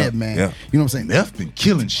Man, Redman. You know what I'm saying? Meth been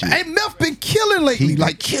killing shit. Hey, Meth been killing lately. He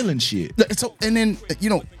like killing shit. So and then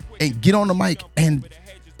and get on the mic, and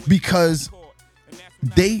because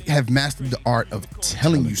they have mastered the art of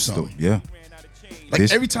telling you something. Yeah.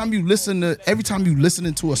 Like every time you listening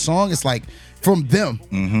to a song, it's like from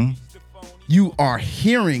them. You are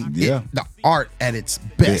hearing the art at its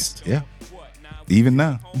best. Yeah. Even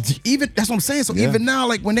now. Even that's what I'm saying. So even now,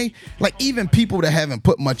 like when they even people that haven't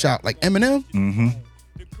put much out, like Eminem,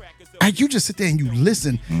 like you just sit there and you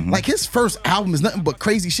listen. Like his first album is nothing but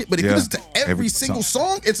crazy shit. But if you listen to every single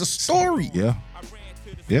song, it's a story. Yeah.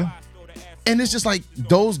 Yeah. And it's just like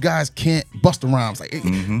those guys can't bust the rhymes. Like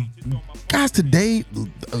guys today,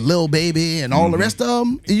 Lil Baby and all the rest of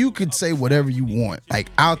them, you could say whatever you want. Like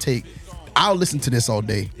I'll listen to this all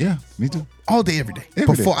day. Yeah, me too. All day, every day.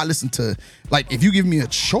 Before I listen to, like, if you give me a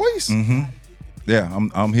choice, yeah,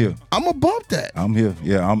 I'm here. I'm gonna bump that. I'm here.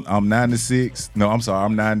 Yeah, I'm 96. No, I'm sorry,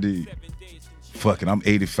 I'm 90. Fucking, I'm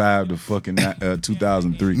 85 to fucking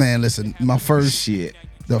 2003. Man, listen, my first shit.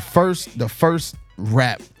 The first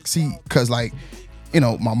rap. See, cause like,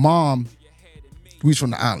 my mom, we was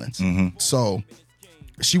from the islands, so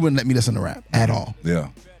she wouldn't let me listen to rap at all. Yeah.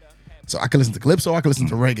 So I could listen to calypso, I could listen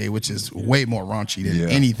to reggae, which is way more raunchy than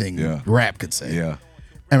anything rap could say. Yeah.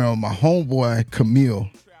 And my homeboy Camille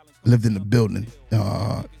lived in the building.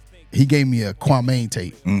 He gave me a Kwame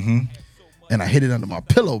tape, and I hid it under my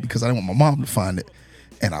pillow because I didn't want my mom to find it.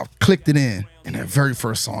 And I clicked it in, and that very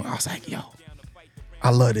first song, I was like, "Yo, I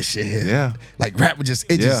love this shit here." Yeah. Like rap would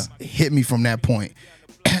just hit me from that point.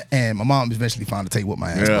 And my mom eventually found the tape with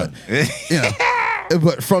my ass, but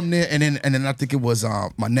But from there, and then I think it was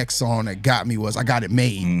my next song that got me was I Got It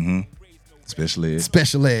Made. Special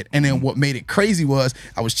Ed. And then what made it crazy was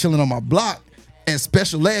I was chilling on my block and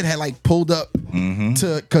Special Ed had like pulled up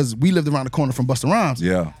to, cause we lived around the corner from Busta Rhymes.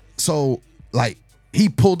 Yeah. So like he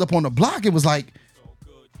pulled up on the block and was like,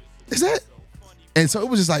 is that? And so it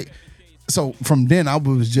was just like, so from then I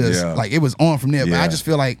was just like, it was on from there. But I just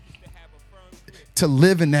feel like to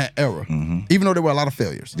live in that era, even though there were a lot of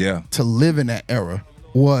failures, to live in that era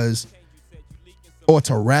was, or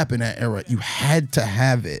to rap in that era, you had to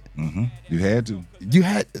have it. You had to. You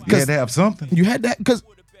had to have something. You had that because,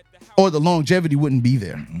 or the longevity wouldn't be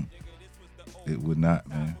there. It would not,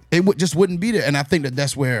 man. It just wouldn't be there. And I think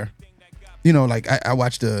that's where, like I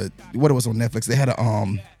watched what it was on Netflix.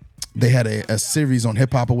 They had a series on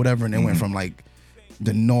hip hop or whatever, and they went from like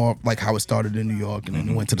the North, like how it started in New York, and then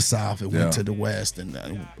it went to the South, it went to the West, and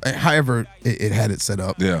however it had it set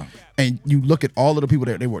up. Yeah. And you look at all of the people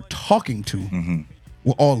that they were talking to,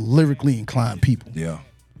 were all lyrically inclined people. Yeah.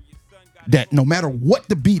 That no matter what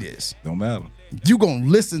the beat is, don't matter, you gonna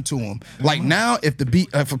listen to them. Like now, if the beat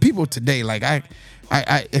for people today, like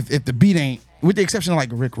if the beat ain't, with the exception of like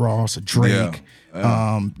Rick Ross or Drake,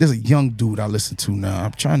 there's a young dude I listen to now.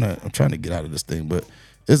 I'm trying to get out of this thing, but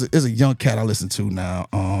there's a young cat I listen to now.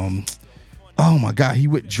 Oh my God,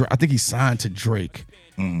 I think he signed to Drake.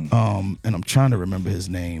 And I'm trying to remember his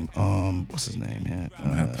name. What's his name? Yeah, I'm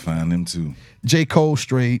gonna have to find him too. J. Cole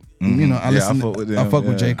straight. I fuck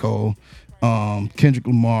with J. Cole. Kendrick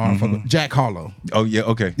Lamar. I fuck with Jack Harlow. Oh yeah,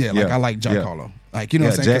 okay. Yeah, like I like Jack Harlow. Like what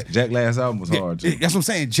I'm saying? Jack last album was hard too. That's what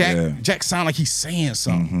I'm saying. Jack sound like he's saying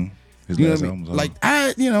something. His last album was hard.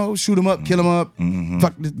 Like shoot him up, kill him up,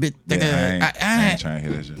 fuck this bitch. I ain't trying to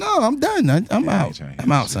hear that shit. No, I'm done. I'm out.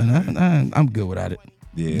 I'm out, son. I'm good without it.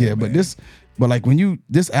 Yeah, but like when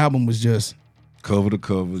this album was just cover to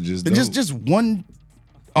cover, just one.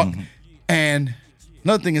 And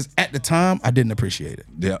another thing is, at the time, I didn't appreciate it.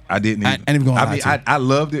 Yeah, I didn't either. I ain't even gonna lie to you. I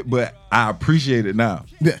loved it, but I appreciate it now.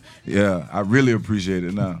 Yeah. Yeah, I really appreciate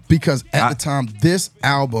it now. Because at the time, this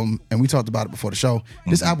album, and we talked about it before the show,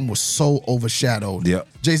 this album was so overshadowed. Yeah.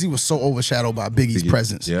 Jay-Z was so overshadowed by Biggie's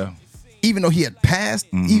presence. Yeah. Even though he had passed,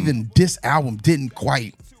 even this album didn't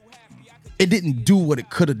do what it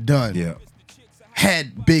could have done. Yeah.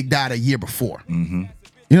 Had Big died a year before. You know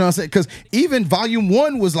what I'm saying? Because even Volume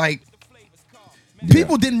 1 was like,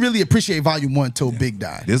 people didn't really appreciate Volume 1 until Big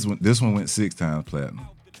died. This one went 6 times platinum.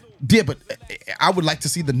 Yeah, but I would like to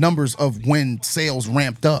see the numbers of when sales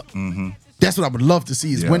ramped up. That's what I would love to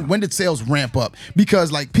see is when did sales ramp up?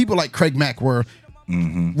 Because like people like Craig Mack were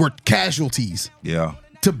casualties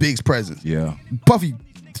to Big's presence. Yeah. Puffy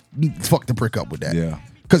fucked the brick up with that. Yeah.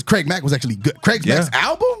 Because Craig Mack was actually good. Craig Mack's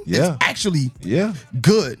album is actually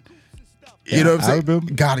good. You know what I'm saying? I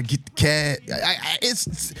remember. Gotta get the cat.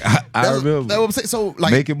 I remember. That's what I'm saying. So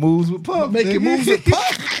like Making moves with Puff. making nigga. moves with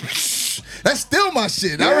Puff. That's still my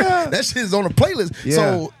shit. Yeah. That shit is on the playlist. Yeah.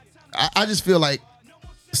 So I just feel like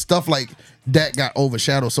stuff like that got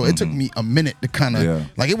overshadowed. So it took me a minute to kind of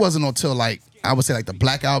like it wasn't until like I would say like the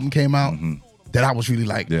Black album came out that I was really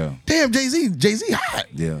like, damn, Jay-Z hot.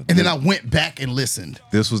 Yeah. And then I went back and listened.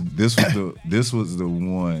 This was the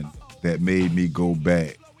one that made me go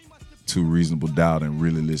back to Reasonable Doubt and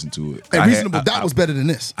really listen to it. And Reasonable Doubt was better than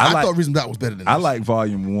this. I thought Reasonable Doubt was better than this. I like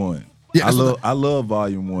Volume 1. Yeah, I love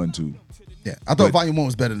Volume 1 too. Yeah, I thought Volume 1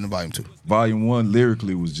 was better than Volume 2. Volume 1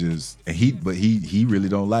 lyrically was just, and he really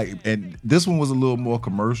don't like it. And this one was a little more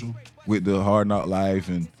commercial with the Hard Knock Life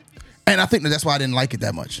and I think that's why I didn't like it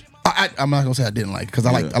that much. I'm not gonna say I didn't like it because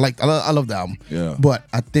I love the album. Yeah. But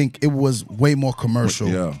I think it was way more commercial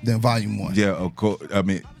than Volume 1. Yeah, of course. I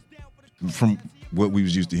mean, from what we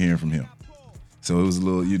was used to hearing from him. So it was a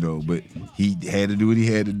little, but he had to do what he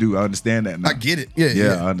had to do. I understand that now. I get it.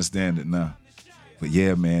 Yeah. I understand it now. But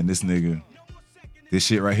yeah, man, this nigga, this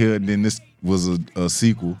shit right here, and then this was a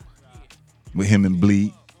sequel with him and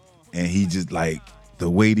Bleak, and he just like the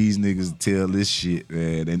way these niggas tell this shit,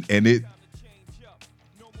 man, and it,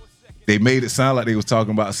 they made it sound like they was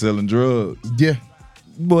talking about selling drugs. Yeah.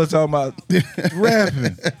 Boy, talking about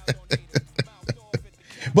rapping.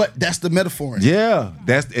 But that's the metaphor. Yeah,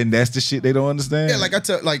 that's the shit they don't understand. Yeah, like I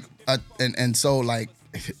tell, so like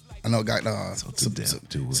I know I got some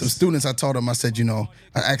students. I told them, I said, I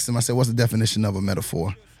asked them, I said, what's the definition of a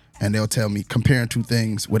metaphor? And they'll tell me comparing two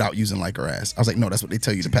things without using like or as. I was like, no, that's what they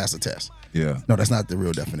tell you to pass the test. Yeah. No, that's not the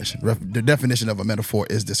real definition. The definition of a metaphor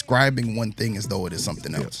is describing one thing as though it is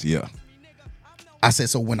something else. Yeah. I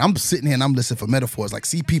said, so when I'm sitting here and I'm listening for metaphors, like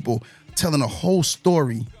see people telling a whole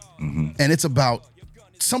story and it's about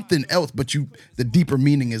something else, but the deeper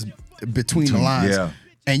meaning is between the lines. Yeah.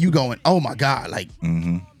 And you going, oh my God, like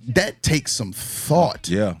that takes some thought.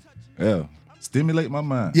 Yeah. Stimulate my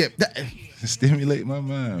mind. Yeah. Stimulate my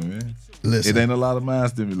mind, man. Listen. It ain't a lot of mind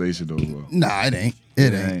stimulation though, bro. Nah, it ain't.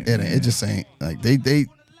 It ain't. It just ain't. Like they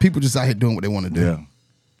people just out here doing what they want to do.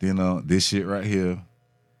 Yeah. This shit right here.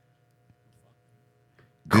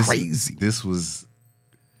 Crazy. This was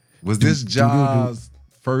this Ja's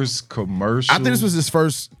first commercial? I think this was his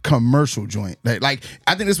first commercial joint. Like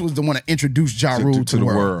I think this was the one that introduced Ja Rule to the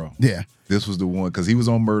world. Yeah. This was the one because he was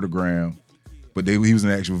on Murdergram, but he was in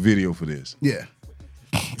an actual video for this. Yeah.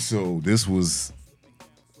 So this was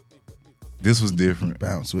different.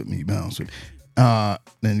 Bounce with me. Then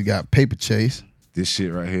you got Paper Chase. This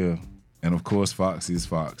shit right here. And of course Foxy is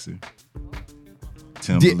Foxy.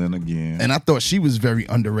 Timberland again. And I thought she was very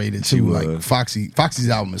underrated too. Like Foxy's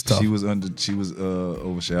album is tough. She was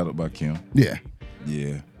overshadowed by Kim. Yeah.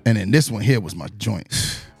 Yeah. And then this one here was my joint.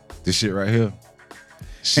 This shit right here.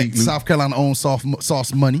 South Carolina owns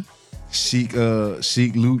Sauce Money. Sheik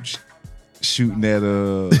Luch shooting at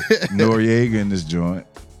Noriega in this joint.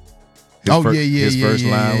 His first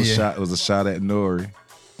line was a shot at Nori.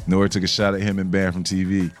 Nori took a shot at him and banned from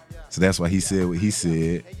TV. So that's why he said what he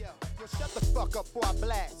said.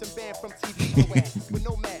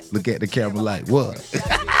 Look at the camera like, what?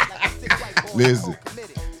 Listen.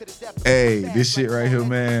 Hey, this shit right here,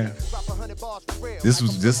 man. This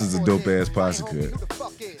is a dope ass posse cut.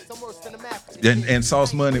 And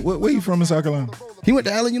Sauce Money, where you from in South Carolina? He went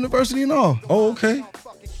to Allen University and all. Oh, okay.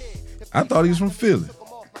 I thought he was from Philly.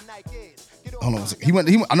 Hold on.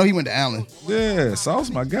 I know he went to Allen. Yeah,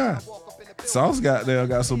 Sauce my guy. Sauce got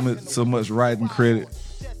so much writing credit.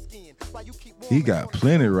 He got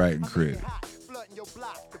plenty writing credit.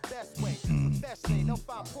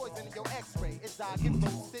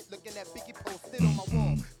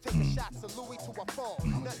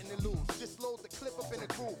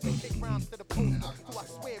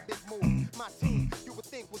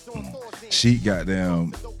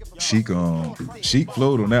 Sheik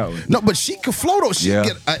flowed on that one. No, but Sheik could flow though.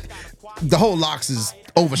 The whole Locks is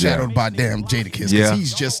overshadowed by damn Jadakiss. Yeah.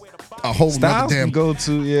 He's just a whole Styles nother damn can go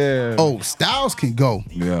to, yeah. Oh, Styles can go.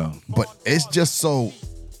 Yeah. But it's just so.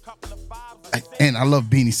 And I love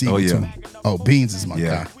Beanie Siegel too. Oh, Beans is my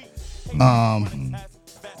guy.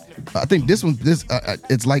 I think this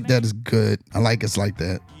It's Like That is good. I like It's Like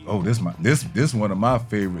That. Oh, this one of my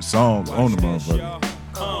favorite songs on the motherfucker.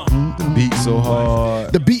 The beat so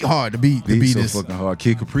hard. The beat hard. The beat so is fucking hard.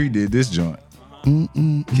 Kid Capri did this joint.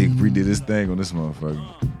 Kid Capri did this thing on this motherfucker.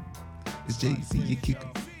 It's Jay-Z, you Kid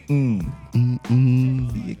Capri. You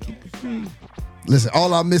Kid Capri. Listen,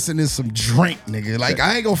 all I'm missing is some drink, nigga. Like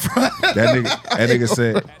I ain't gonna front. That nigga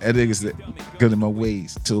said, gun in my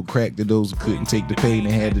waist. Till crack to those who couldn't take the pain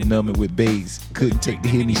and had to numb it with bass. Couldn't take the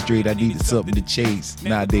Henny straight, I needed something to chase.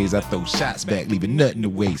 Nowadays I throw shots back, leaving nothing to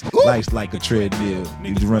waste. Life's like a treadmill,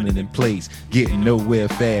 it's running in place, getting nowhere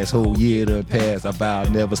fast. Whole year to pass, I vow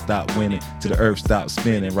I'll never stop winning till the earth stops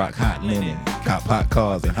spinning. Rock hot linen, cop hot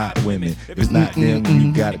cars and hot women. If it's not them,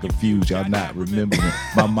 you got it confused, y'all not remembering.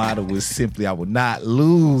 My motto was simply, I will not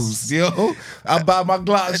lose. Yo, I buy my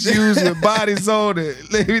Glock shoes with bodies on it.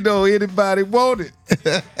 Let me know anybody want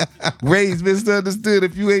it. Raised misunderstood.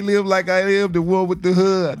 If you ain't live like I am, the one with the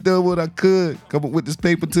hood, I done what I could. Come up with this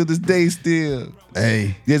paper to this day still.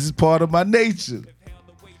 Hey, this is part of my nature.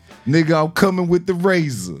 Nigga, I'm coming with the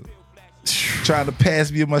razor. Trying to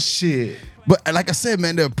pass me my shit. but like I said,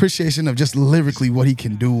 man, the appreciation of just lyrically what he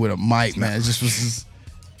can do with a mic, man, it just was just,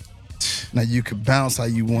 now you can bounce how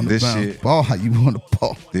you want to bounce, shit, ball how you want to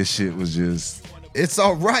ball. This shit was just, it's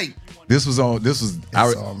all right. I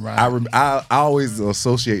always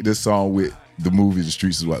associate this song with the movie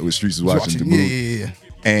Streets is Watching the movie. Yeah.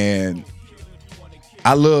 And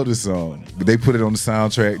I love this song, but they put it on the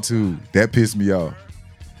soundtrack too. That pissed me off.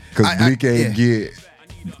 Cause Bleak ain't get.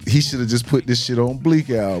 He should have just put this shit on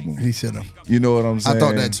Bleak album. He should have. You know what I'm saying? I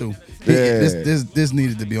thought that too. Yeah. This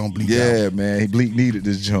needed to be on Bleak album. Yeah, man. Bleak needed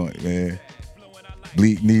this joint, man.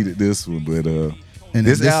 Bleak needed this one, but and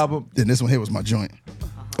this album. Then this one here was my joint.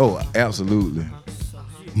 Oh, absolutely.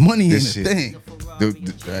 Money This ain't a shit. thing.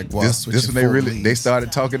 This when they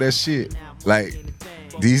started talking that shit. Like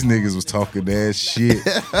these niggas was talking that shit.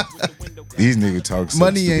 These niggas talk.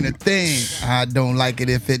 Money ain't a thing. I don't like it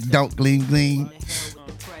if it don't gleam gleam.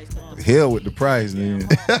 Hell with the price, man.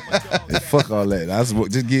 Fuck all that.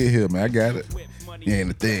 Just get here, man. I got it. It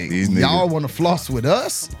ain't a thing. These niggas. Y'all want to floss with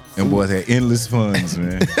us? And boys had endless funds,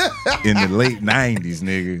 man. In the late 90s,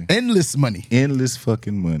 nigga. Endless money. Endless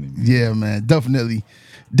fucking money. Man. Yeah, man. Definitely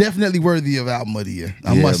worthy of album of the year.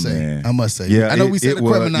 I must say. Yeah, I know we said the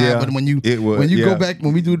Criminal, but when you go back,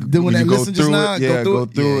 when we doing that listen just now, go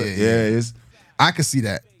through it. Yeah, it's I can see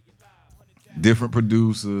that. Different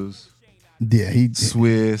producers. Yeah,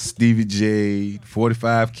 Swiss, Stevie J,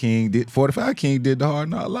 45 King did the Hard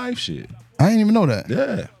Knock Life shit. I didn't even know that.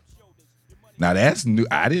 Yeah. Now that's new.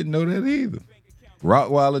 I didn't know that either.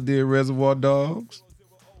 Rottweiler did Reservoir Dogs.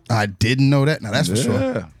 I didn't know that. Now that's for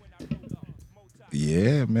sure.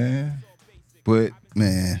 Yeah, man. But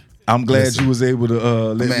man, I'm glad you was able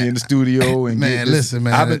to let me in the studio and man. Get this. Listen,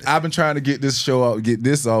 man. I've been trying to get this show out, get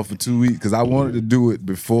this off for 2 weeks because I wanted to do it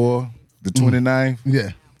before the 29th.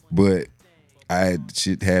 Yeah, but I had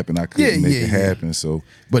shit happen. I couldn't make it happen. So,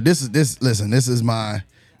 but this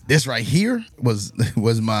right here was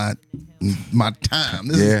my time.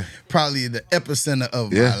 This is probably the epicenter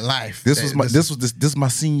of my life. This is my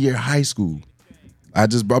senior year of high school. I'm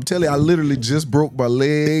telling you, I literally just broke my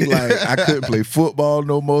leg. Like I couldn't play football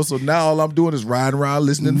no more. So now all I'm doing is riding around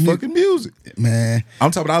listening to fucking music. Man. I'm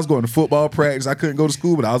talking about I was going to football practice. I couldn't go to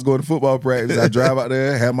school, but I was going to football practice. I drive out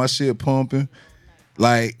there, have my shit pumping.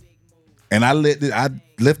 Like, and I left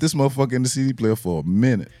this motherfucker in the CD player for a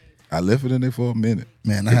minute. I left it in there for a minute.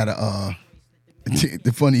 Man, I had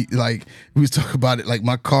the funny, like we was talking about it, like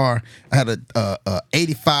my car, I had a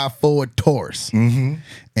 85 Ford Taurus, and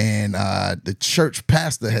the church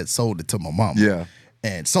pastor had sold it to my mama,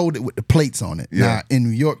 and sold it with the plates on it. Now in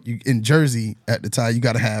New York, in Jersey at the time, you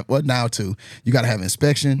got to have now too. You got to have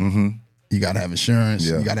inspection, you got to have insurance,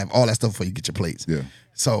 you got to have all that stuff before you get your plates. Yeah.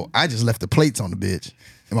 So I just left the plates on the bitch,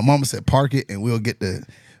 and my mama said park it, and we'll get the.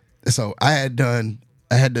 So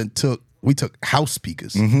we took house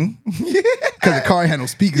speakers. Because the car had no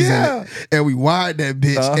speakers in it. And we wired that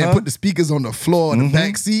bitch and put the speakers on the floor in the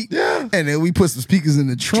back seat. Yeah. And then we put some speakers in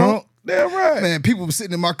the trunk. Damn right. Man, people were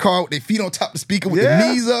sitting in my car with their feet on top of the speaker with their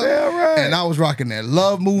knees up. Damn right. And I was rocking that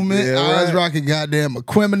Love Movement. I was rocking goddamn a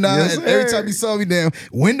Criminal. And every time you saw me, damn,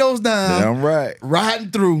 windows down. Damn right.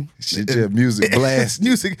 Riding through. Shit, music blast.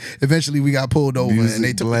 Music. Eventually we got pulled over and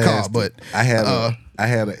they took the car. But I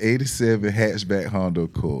had an 87 hatchback Honda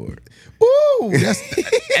Accord. Ooh, that's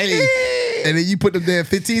hey. And then you put them damn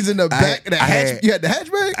 15s in the back. You had the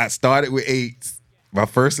hatchback? I started with 8s. My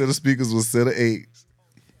first set of speakers was a set of 8s.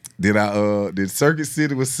 Then Circuit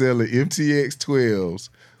City was selling MTX 12s,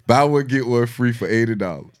 but I would get one free for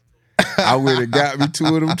 $80. I would have got me 2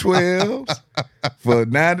 of them 12s for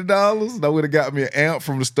 $90. And I would have got me an amp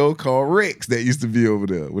from the store called Rex that used to be over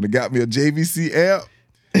there. Would have got me a JVC amp,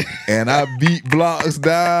 and I beat blocks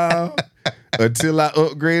down until I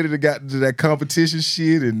upgraded and got into that competition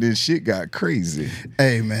shit, and then shit got crazy.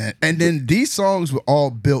 Hey, man. And then these songs were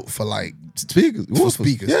all built for like speakers. for Woofers.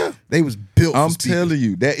 speakers. Yeah. They was built I'm for speakers. telling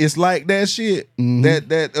you that it's like that shit.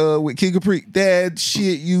 That with King Capri, that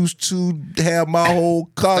shit used to have my whole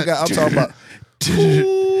car. I'm talking about.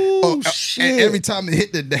 Ooh, shit. And every time it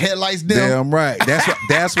hit the headlights down. Damn right.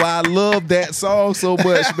 That's why I love that song so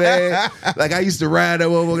much, man. Like I used to ride that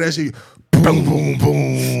motherfucker. That shit. Boom, boom,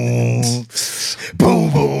 boom.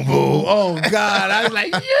 Boom, boom, boom. Oh, God. I was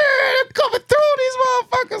like, yeah, they're coming through these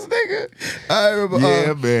motherfuckers, nigga. I remember.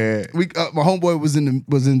 Yeah, man. My homeboy was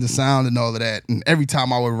in the sound and all of that, and every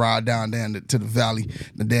time I would ride down to the valley,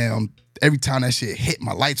 every time that shit hit,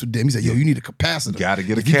 my lights would dim. He said, "Yo, you need a capacitor. Gotta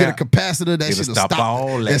get a If you cap. get a capacitor, that It'll shit'll stop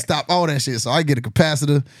all that. It'll stop all that shit." So I get a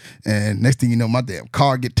capacitor, and next thing you know, my damn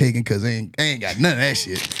car get taken because I ain't got none of that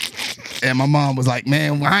shit. And my mom was like,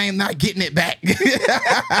 "Man, well, I am not getting it back."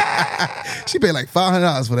 She paid like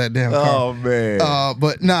 $500 for that damn car. Oh, man.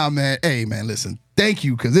 But nah, man. Hey, man, listen. Thank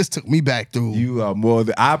you, because this took me back through. You are more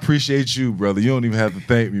than I appreciate you, brother. You don't even have to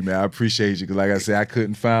thank me, man. I appreciate you because, like I said, I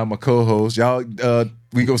couldn't find my co-host. Y'all,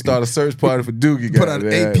 we gonna start a search party for Doogie. Put out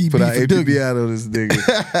an APB Put out for APB Doogie. out of this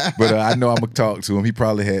nigga. But I know I'm gonna talk to him. He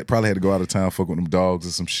probably had to go out of town, fuck with them dogs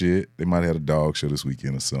or some shit. They might have had a dog show this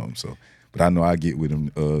weekend or something. So, but I know I get with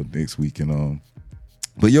him next weekend.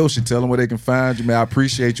 But Yoshi, tell them where they can find you, man. I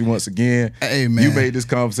appreciate you once again. Hey, man. You made this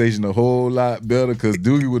conversation a whole lot better because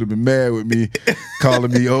Doogie would have been mad with me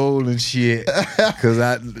calling me old and shit because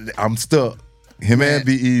I'm stuck. Him and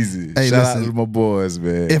Be Easy. Hey, Shout listen, out to my boys,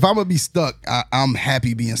 man. if I'm gonna be stuck, I'm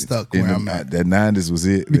happy being stuck where I'm at. That 90s was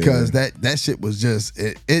it, Because man. that shit was just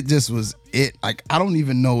it just was it. Like I don't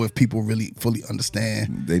even know if people really fully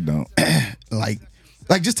understand. They don't. Like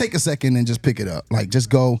just take a second and just pick it up. Like just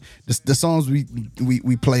go the songs we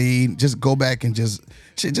played. Just go back and just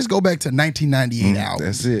go back to 1998 album.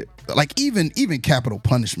 That's it. Like even Capital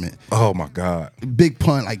Punishment, Oh my God. Big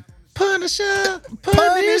Pun, like Punisher,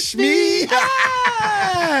 punish me.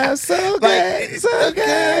 so good.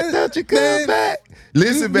 Don't you come back?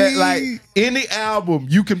 Listen, man, like any album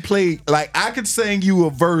you can play, like I could sing you a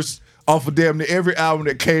verse off of damn near every album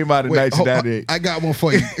that came out in 1998. I got one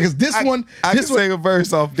for you because this I one can sing a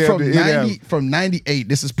verse off damn from near any album. from 98.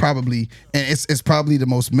 This is probably it's probably the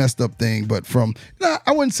most messed up thing, but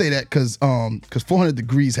I wouldn't say that because 400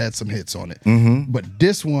 Degrees had some hits on it, but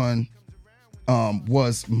this one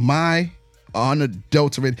was my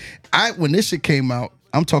unadulterated. When this shit came out,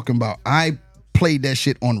 I'm talking about I played that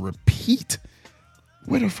shit on repeat.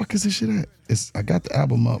 Where the fuck is this shit at? I got the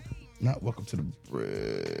album up. Not Welcome to the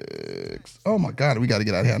Bricks. Oh my God, we got to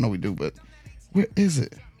get out of here. I know we do, but where is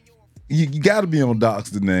it? You got to be on Docs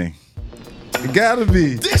the Name. It gotta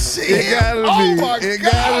be. This shit. It gotta Oh be. my It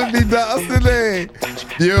God. gotta be Docs the Name.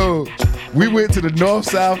 Yo, we went to the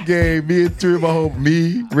North-South game. Me and three of my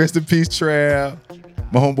me, rest in peace, Trav,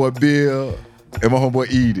 my homeboy Bill, and my homeboy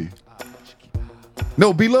Edie.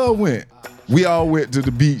 No, B-Love went. We all went to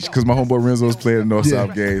the beach because my homeboy Renzo was playing the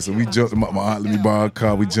North-South game. So we jumped, my aunt let me borrow a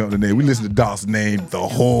car. We jumped in there. We listened to Doc's Name the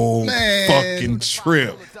whole fucking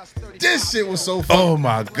trip. This shit was so fun. Oh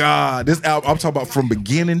my God. This album, I'm talking about from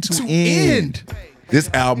beginning to end. This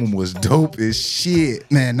album was dope as shit.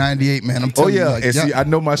 Man, 98, man. I'm telling you. Like, and see, I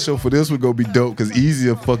know my show for this would go be dope because Easy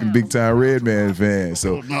a fucking big time Redman fan.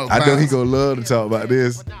 So I know he gonna love to talk about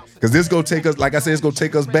this. Cause this gonna take us, like I said, it's gonna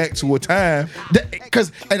take us back to a time.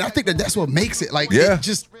 And I think that's what makes it. Like, it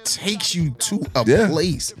just takes you to a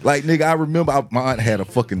place. Like, nigga, I remember my aunt had a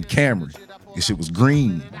fucking Camry. And shit was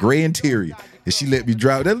green, gray interior. And she let me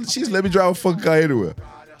drive. She just let me drive a fucking car anywhere.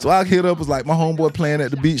 So I hit up, was like, my homeboy playing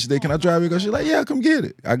at the beach today. Can I drive you? She's like, yeah, come get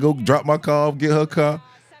it. I go drop my car off, get her car.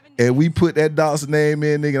 And we put that Doc's Name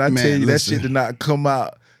in, nigga. And I tell you, that shit did not come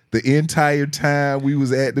out. The entire time we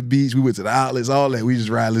was at the beach, we went to the outlets, all that. We just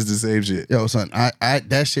ride listen to the same shit. Yo, son, I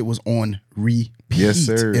that shit was on repeat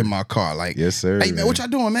in my car. Like, yes, sir. Hey, man, what y'all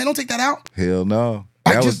doing, man? Don't take that out. Hell no.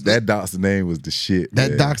 That Doc's Name was the shit. That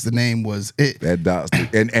man. Doc's the Name was it. That Doc's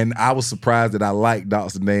and I was surprised that I liked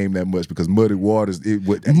Doc's Name that much because Muddy Waters, you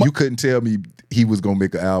couldn't tell me he was gonna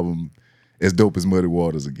make an album as dope as Muddy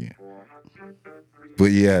Waters again.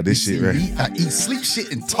 But yeah, this shit right. I eat, sleep,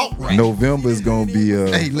 shit, and talk right. November is gonna be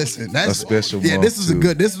hey, listen, that's a special yeah, month. This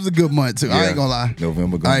was a good month too. Yeah, I ain't gonna lie.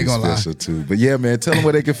 November gonna be special too. But yeah, man, tell them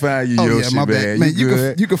where they can find you, Yoshi, my bad. Man,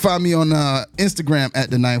 you can find me on Instagram at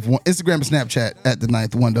the Ninth Wonder, Instagram and Snapchat at the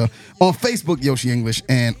Ninth Wonder, on Facebook Yoshi English,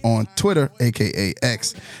 and on Twitter aka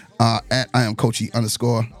X at I am Coachy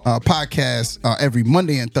 _ podcast every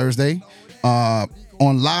Monday and Thursday.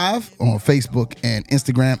 on live on Facebook and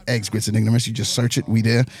Instagram, Eggs, Grits, and Ignorance. You just search it. We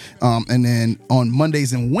there. And then on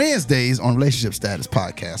Mondays and Wednesdays on Relationship Status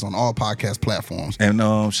Podcast on all podcast platforms. And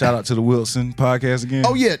shout out to the Wilson podcast again.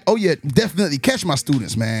 Oh yeah, definitely catch my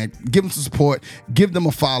students, man. Give them some support. Give them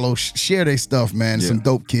a follow. Share their stuff, man. Yeah. Some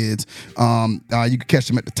dope kids. You can catch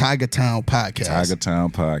them at the Tiger Town Podcast. Tiger Town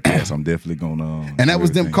Podcast. I'm definitely gonna. And that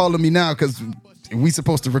was them calling me now because we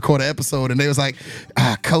supposed to record an episode, and they was like,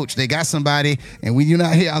 Coach, they got somebody, and you're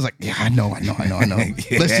not here. I was like, yeah, I know.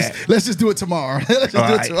 Yeah. Let's just do it tomorrow. Let's just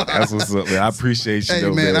do it tomorrow. That's what's up, man. I appreciate you. Hey,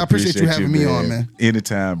 though, man, I appreciate you having me on, man.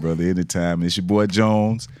 Anytime, brother. Anytime. It's your boy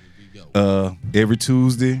Jones. Every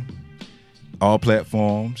Tuesday, all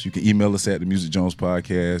platforms. You can email us at the Music Jones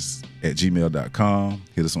Podcast at gmail.com.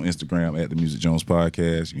 Hit us on Instagram at the Music Jones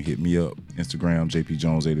Podcast. You can hit me up, Instagram,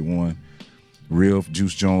 JPJones81. Real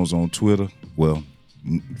Juice Jones on Twitter. Well,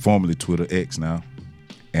 formerly Twitter, X now.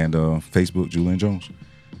 And Facebook, Julian Jones.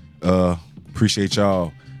 Appreciate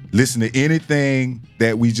y'all. Listen to anything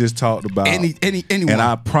that we just talked about. Anyone. And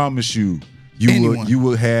I promise you, you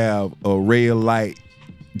will have a ray of light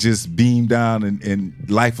just beam down and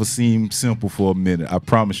life will seem simple for a minute. I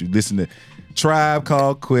promise you. Listen to Tribe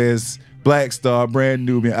Called Quest, Black Star, Brand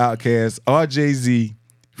Nubian, Outkast, RJZ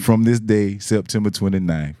from this day, September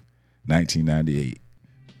 29th, 1998.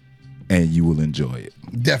 And you will enjoy it.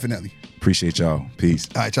 Definitely. Appreciate y'all. Peace.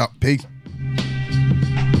 All right, y'all. Peace.